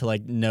people get to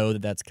like know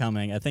that that's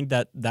coming. I think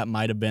that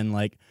might have been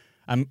like.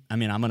 I'm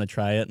gonna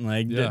try it and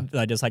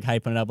like just like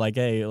hyping it up like,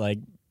 hey, like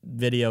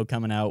video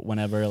coming out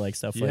whenever, like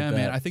stuff like that. Yeah,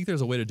 man. I think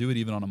there's a way to do it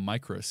even on a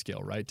micro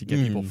scale, right? To get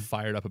people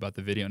fired up about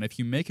the video. And if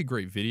you make a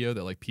great video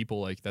that like people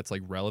like that's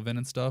like relevant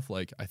and stuff,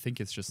 like I think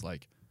it's just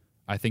like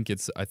I think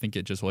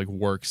it just like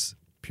works.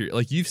 Period.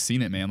 Like you've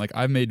seen it, man. Like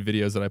I've made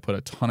videos that I put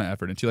a ton of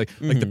effort into. Like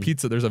the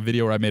pizza. There's a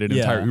video where I made an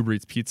entire Uber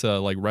Eats pizza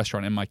like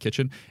restaurant in my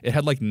kitchen. It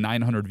had like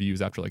 900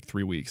 views after like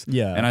 3 weeks.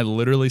 Yeah, and I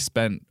literally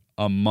spent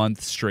a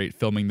month straight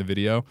filming the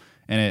video.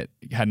 And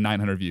it had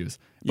 900 views.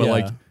 But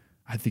like,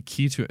 I think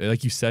key to it,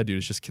 like you said, dude,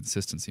 it's just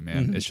consistency,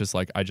 man. It's just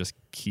like, I just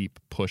keep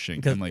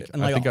pushing. And like,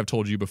 I think I've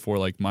told you before,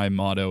 like my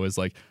motto is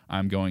like,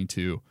 I'm going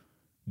to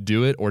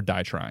do it or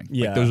die trying.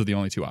 Like those are the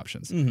only two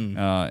options.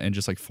 And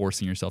just like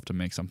forcing yourself to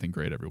make something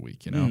great every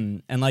week, you know?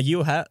 And like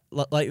you have,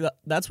 like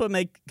that's what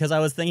because I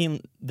was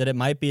thinking that it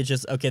might be it's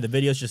just, okay, the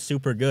video's just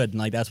super good. And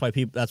like, that's why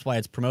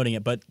it's promoting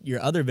it. But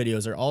your other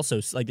videos are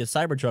also, like the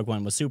Cybertruck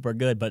one was super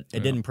good, but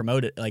it didn't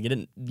promote it. Like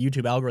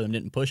YouTube algorithm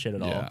didn't push it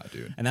at all. Yeah,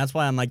 dude. And that's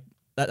why I'm like,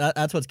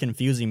 that's what's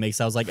confusing me.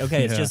 So I was like,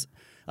 okay, it's just,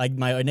 like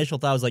my initial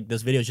thought was like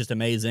this video is just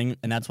amazing,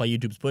 and that's why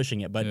YouTube's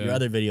pushing it. But your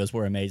other videos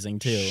were amazing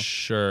too.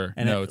 Sure,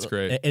 and it's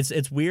great.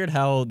 It's weird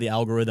how the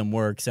algorithm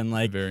works, and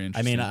like, very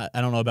interesting. I mean,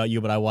 I don't know about you,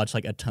 but I watch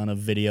like a ton of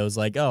videos,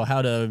 like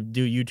how to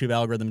do YouTube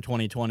algorithm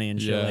 2020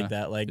 and shit like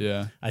that. Like,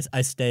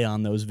 I stay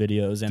on those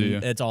videos,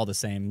 and it's all the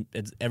same.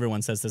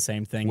 Everyone says the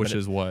same thing, which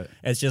is what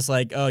it's just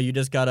like, oh, you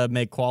just gotta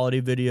make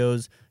quality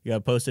videos. You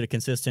gotta post at a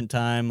consistent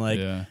time, like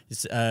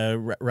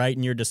write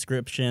in your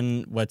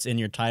description what's in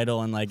your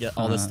title and like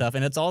all this stuff.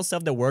 And it's all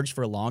stuff that works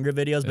for longer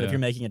videos, but if you're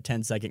making a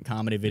 10-second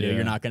comedy video,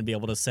 you're not gonna be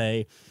able to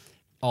say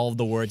all of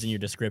the words in your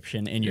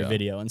description in your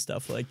video and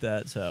stuff like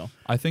that. So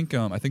I think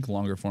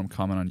longer form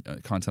content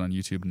on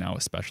YouTube now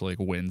especially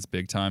like wins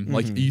big time.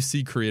 Like you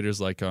see creators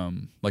like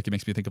it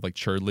makes me think of like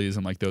Churdleys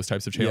and like those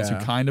types of channels who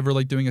kind of are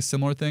like doing a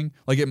similar thing.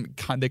 Like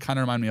they kind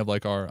of remind me of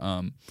like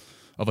our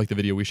of like the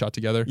video we shot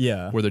together,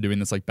 where they're doing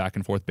this like back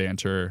and forth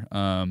banter,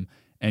 and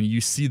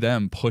you see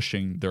them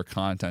pushing their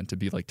content to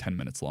be like 10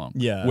 minutes long,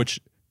 which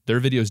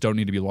their videos don't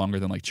need to be longer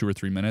than like 2 or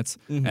 3 minutes,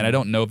 and I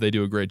don't know if they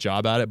do a great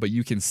job at it, but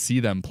you can see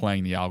them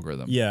playing the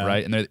algorithm,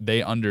 right? And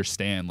they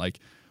understand like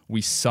we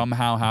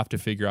somehow have to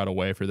figure out a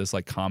way for this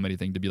like comedy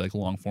thing to be like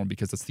long form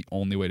because that's the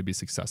only way to be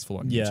successful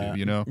on YouTube,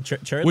 you know?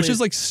 Which is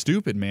like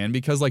stupid, man,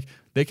 because like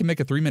they can make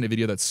a 3-minute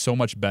video that's so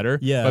much better,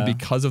 but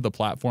because of the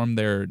platform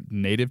they're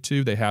native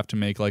to, they have to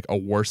make like a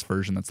worse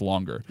version that's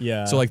longer.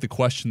 So like the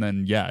question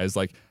then, is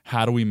like,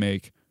 how do we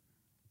make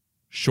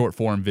short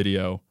form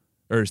video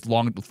or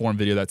long form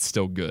video that's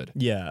still good?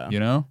 You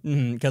know?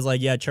 Because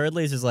like,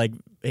 Churdleys is like,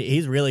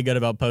 he's really good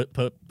about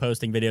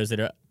posting videos that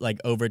are like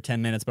over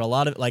 10 minutes, but a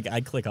lot of like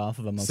I click off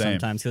of them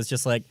sometimes because it's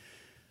just like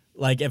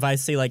if I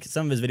see like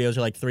some of his videos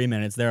are like 3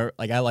 minutes, they're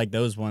like I like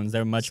those ones,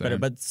 they're much better.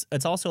 But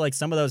it's also like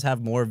some of those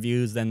have more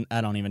views than I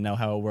don't even know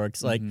how it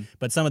works. Like,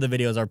 but some of the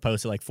videos are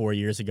posted like 4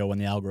 years ago when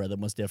the algorithm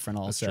was different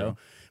also.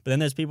 But then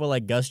there's people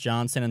like Gus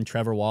Johnson and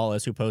Trevor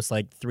Wallace who post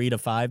like 3 to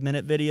 5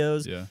 minute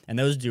videos, and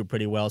those do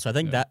pretty well. So I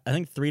think I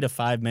think 3 to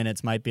 5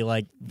 minutes might be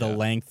like the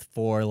length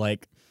for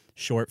like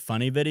short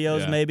funny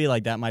videos, maybe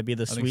like that might be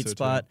the sweet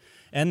spot.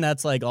 And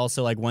that's like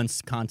also like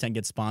once content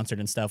gets sponsored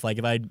and stuff, like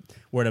if I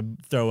were to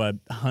throw a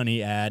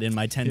honey ad in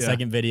my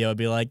 10-second video, it'd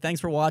be like, thanks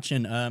for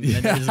watching, and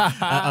there's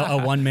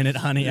a 1 minute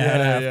honey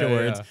ad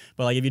afterwards.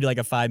 But like if you do like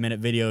a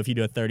 5-minute video, if you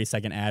do a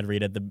 30-second ad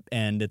read at the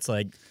end, it's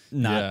like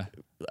not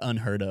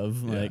unheard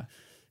of, like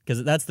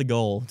because that's the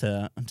goal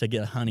to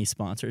get a honey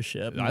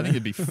sponsorship. I think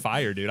it'd be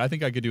fire, dude. I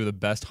think I could do the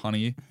best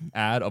honey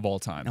ad of all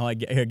time. Oh,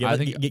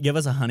 give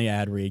us a honey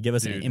ad read. Give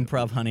us an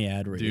improv honey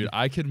ad read. Dude,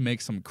 I could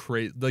make some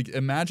crazy. Like,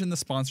 imagine the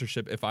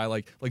sponsorship if I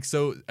like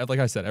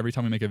I said, every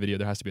time we make a video,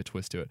 there has to be a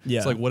twist to it.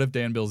 So like, what if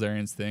Dan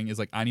Bilzerian's thing is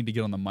like, I need to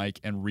get on the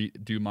mic and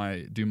do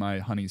my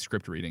honey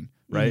script reading.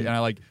 Right. And I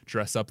like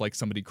dress up like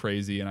somebody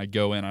crazy and I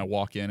go in, I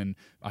walk in and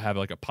I have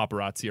like a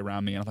paparazzi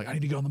around me and I'm like, I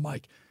need to get on the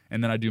mic.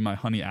 And then I do my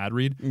honey ad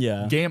read.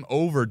 Game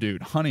over,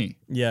 dude. Honey.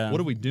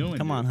 What are we doing?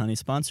 Come on, honey.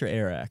 Sponsor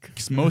Airrack.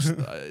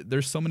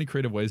 There's so many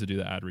creative ways to do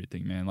the ad read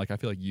thing, man. Like, I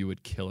feel like you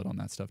would kill it on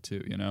that stuff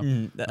too, you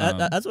know?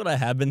 That's what I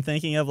have been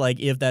thinking of, like,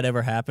 if that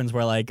ever happens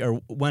where, like, or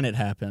when it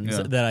happens,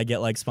 that I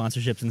get, like,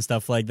 sponsorships and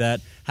stuff like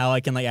that, how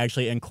I can, like,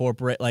 actually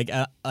incorporate, like,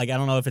 I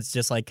don't know if it's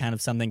just, like, kind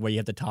of something where you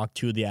have to talk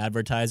to the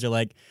advertiser,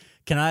 like,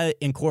 can I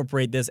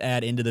incorporate this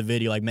ad into the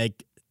video, like,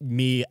 make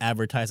me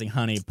advertising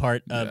honey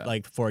part of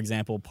like, for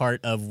example,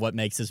 part of what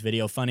makes this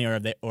video funny,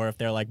 or if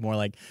they're like more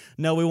like,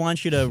 no, we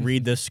want you to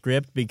read the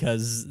script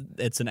because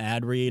it's an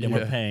ad read and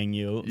we're paying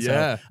you.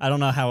 So I don't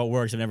know how it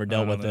works. I've never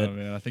dealt with it.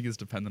 Man. I think it's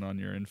dependent on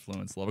your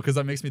influence level, because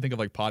that makes me think of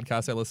like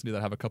podcasts I listen to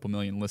that have a couple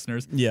million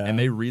listeners, and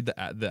they read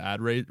the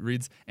ad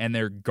reads and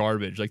they're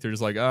garbage. Like they're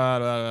just like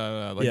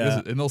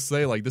this and they'll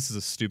say like, this is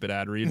a stupid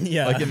ad read,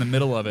 like in the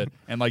middle of it,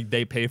 and like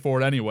they pay for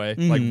it anyway,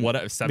 like what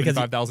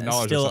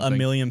 $75,000 still or something. a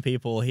million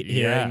people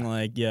hearing.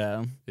 Like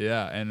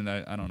and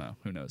I don't know,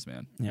 who knows,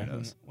 man. Who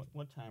knows?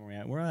 What time are we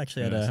at? We're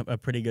actually at a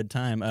pretty good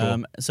time.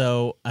 Cool.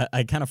 So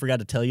I kind of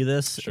forgot to tell you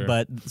this,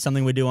 but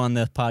something we do on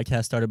the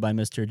podcast started by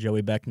Mr.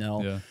 Joey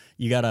Becknell.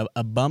 You got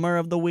a bummer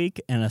of the week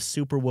and a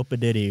super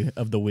whoop-a-diddy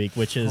of the week,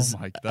 which is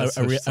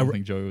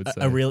something Joey would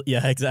say.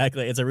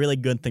 Exactly. It's a really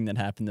good thing that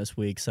happened this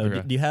week.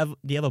 So do you have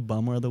a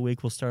bummer of the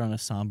week? We'll start on a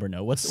somber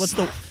note. What's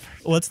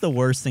the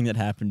worst thing that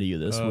happened to you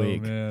this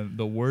week? Man,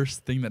 the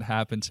worst thing that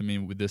happened to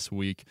me this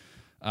week,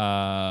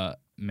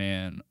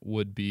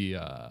 would be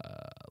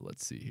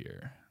let's see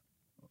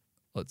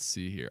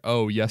here.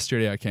 Oh,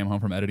 yesterday I came home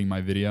from editing my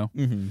video.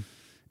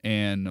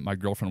 And my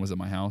girlfriend was at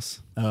my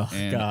house. Oh,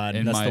 and God,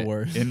 that's the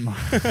worst. In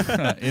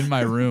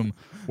my room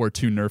were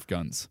 2 Nerf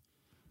guns.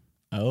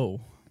 Oh.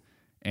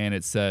 And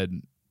it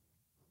said,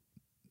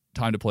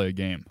 time to play a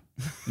game.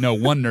 No,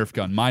 1 Nerf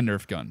gun, my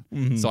Nerf gun.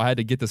 So I had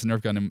to get this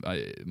Nerf gun.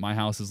 And my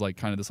house is like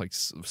kind of this like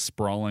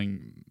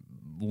sprawling,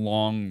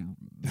 long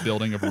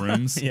building of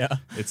rooms.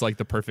 It's like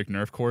the perfect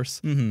Nerf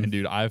course. And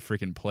dude, I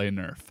freaking play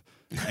Nerf.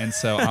 And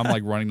so I'm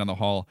like running down the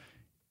hall.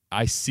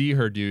 I see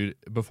her, dude,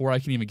 before I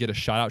can even get a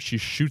shot out, she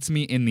shoots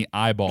me in the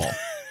eyeball.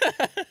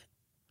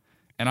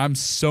 And I'm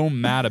so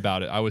mad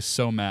about it. I was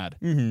so mad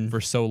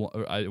for so long.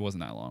 It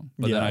wasn't that long.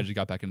 But then I just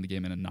got back into the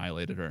game and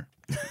annihilated her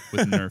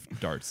with Nerf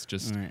darts.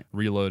 Just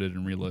reloaded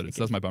and reloaded.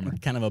 So that's my bummer.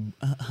 Kind of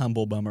a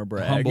humble bummer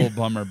brag. Humble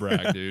bummer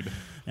brag, dude.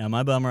 Yeah,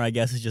 my bummer, I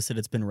guess, is just that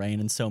it's been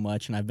raining so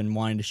much, and I've been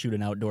wanting to shoot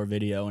an outdoor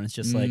video, and it's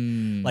just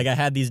like I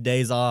had these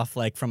days off,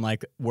 like from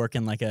like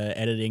working like a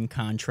editing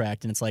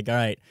contract, and it's like, all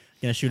right,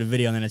 gonna shoot a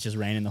video, and then it's just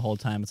raining the whole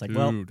time. It's like,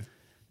 well,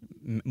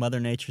 Mother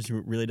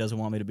Nature really doesn't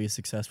want me to be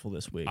successful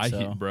this week.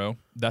 Bro,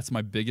 that's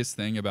my biggest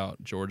thing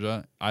about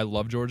Georgia. I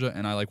love Georgia,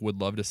 and I like would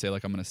love to say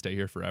like I'm gonna stay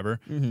here forever.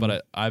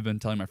 But I've been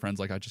telling my friends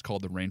like I just call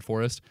it the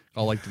rainforest.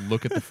 I'll like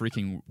look at the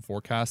freaking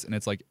forecast, and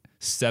it's like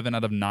 7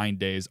 out of 9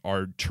 days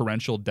are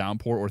torrential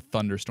downpour or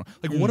thunderstorm.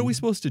 Like, what are we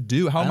supposed to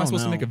do? How am I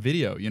supposed to make a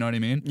video? You know what I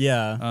mean?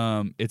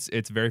 Yeah.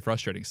 It's very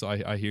frustrating. So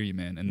I hear you,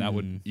 man, and that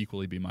would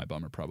equally be my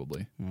bummer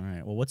probably. All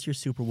right. Well, what's your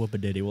super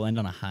whoop-a-diddy? We'll end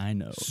on a high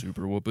note.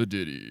 Super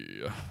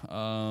whoop-a-diddy.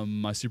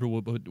 My super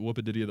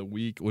whoop-a-diddy of the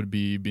week would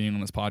be being on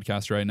this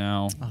podcast right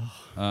now.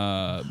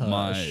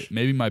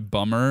 Maybe my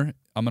bummer.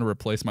 I'm going to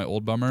replace my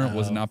old bummer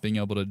was not being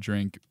able to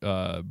drink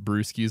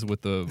brewskis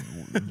with the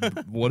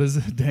what is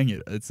it? Dang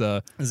it. It's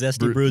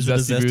Zesty Brews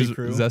with the Zesty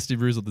Crew. Zesty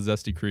Brews with the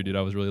Zesty Crew, dude.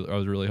 I was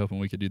really hoping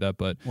we could do that,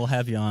 but we'll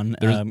have you on.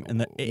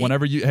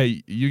 Whenever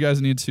you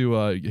guys need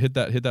to hit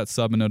that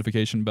sub and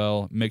notification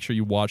bell. Make sure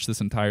you watch this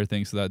entire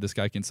thing so that this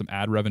guy can get some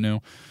ad revenue,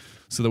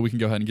 so that we can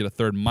go ahead and get a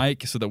third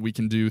mic, so that we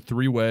can do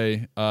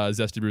 3-way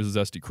Zesty Brews with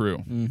Zesty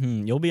Crew.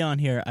 You'll be on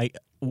here.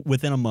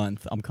 Within a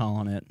month, I'm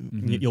calling it.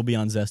 You'll be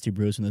on Zesty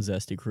Brews and the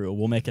Zesty Crew.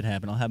 We'll make it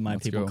happen. I'll have my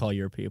people call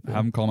your people.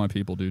 Have them call my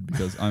people, dude,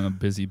 because I'm a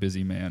busy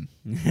man.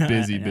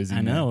 Busy I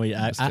know.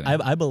 Man.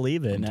 I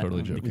believe it. I'm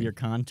totally joking. With your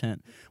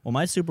content. Well,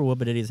 my super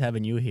whoop-a-diddy is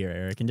having you here,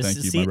 Eric, and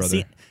just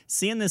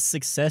seeing this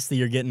success that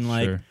you're getting.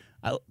 Like, sure.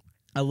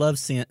 I love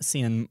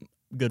seeing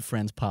good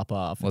friends pop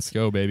off. Let's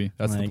go, baby.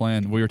 That's the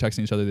plan. We were texting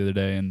each other the other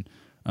day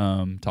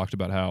and talked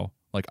about how,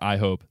 like, I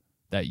hope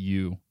that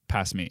you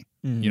pass me.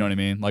 You know what I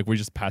mean? Like, we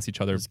just pass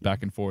each other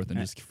back and forth and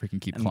just freaking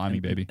keep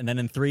climbing, baby. And then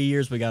in 3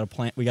 years, we got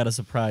a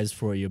surprise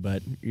for you,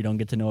 but you don't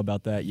get to know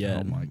about that yet.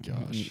 Oh my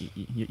gosh!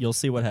 You'll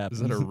see what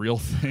happens. Is that a real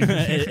thing?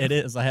 It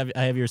is. I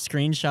have your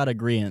screenshot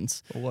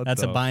agreements.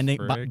 That's a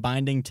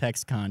binding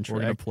text contract.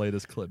 We're gonna play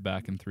this clip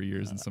back in 3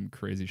 years, and some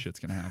crazy shit's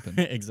gonna happen.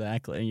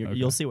 Exactly.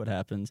 You'll see what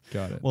happens.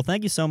 Got it. Well,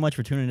 thank you so much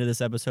for tuning into this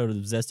episode of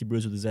Zesty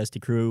Brews with the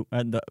Zesty Crew.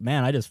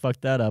 Man, I just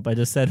fucked that up. I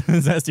just said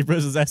Zesty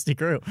Brews with Zesty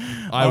Crew.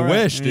 I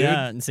wish, dude.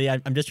 Yeah. And see,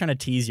 I'm just trying to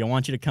tease you. I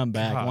want you to come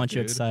back. I want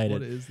you excited.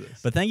 What is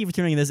this? But thank you for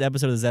tuning in to this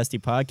episode of the Zesty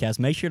Podcast.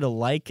 Make sure to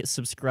like,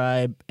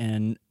 subscribe,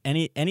 and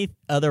any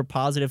other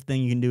positive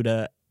thing you can do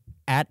to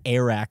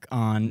 @Airrack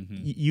on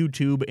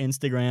YouTube,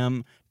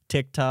 Instagram,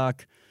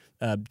 TikTok,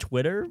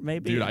 Twitter,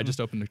 maybe. Dude, I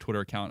just opened a Twitter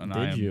account and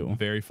I am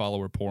very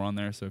follower poor on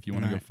there. So if you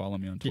want to go follow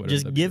me on Twitter,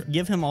 just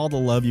give him all the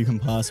love you can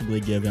possibly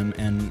give him.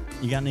 And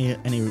you got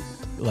any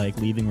like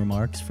leaving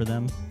remarks for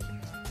them?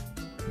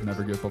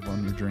 Never give up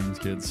on your dreams,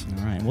 kids.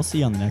 All right, we'll see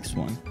you on the next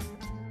one.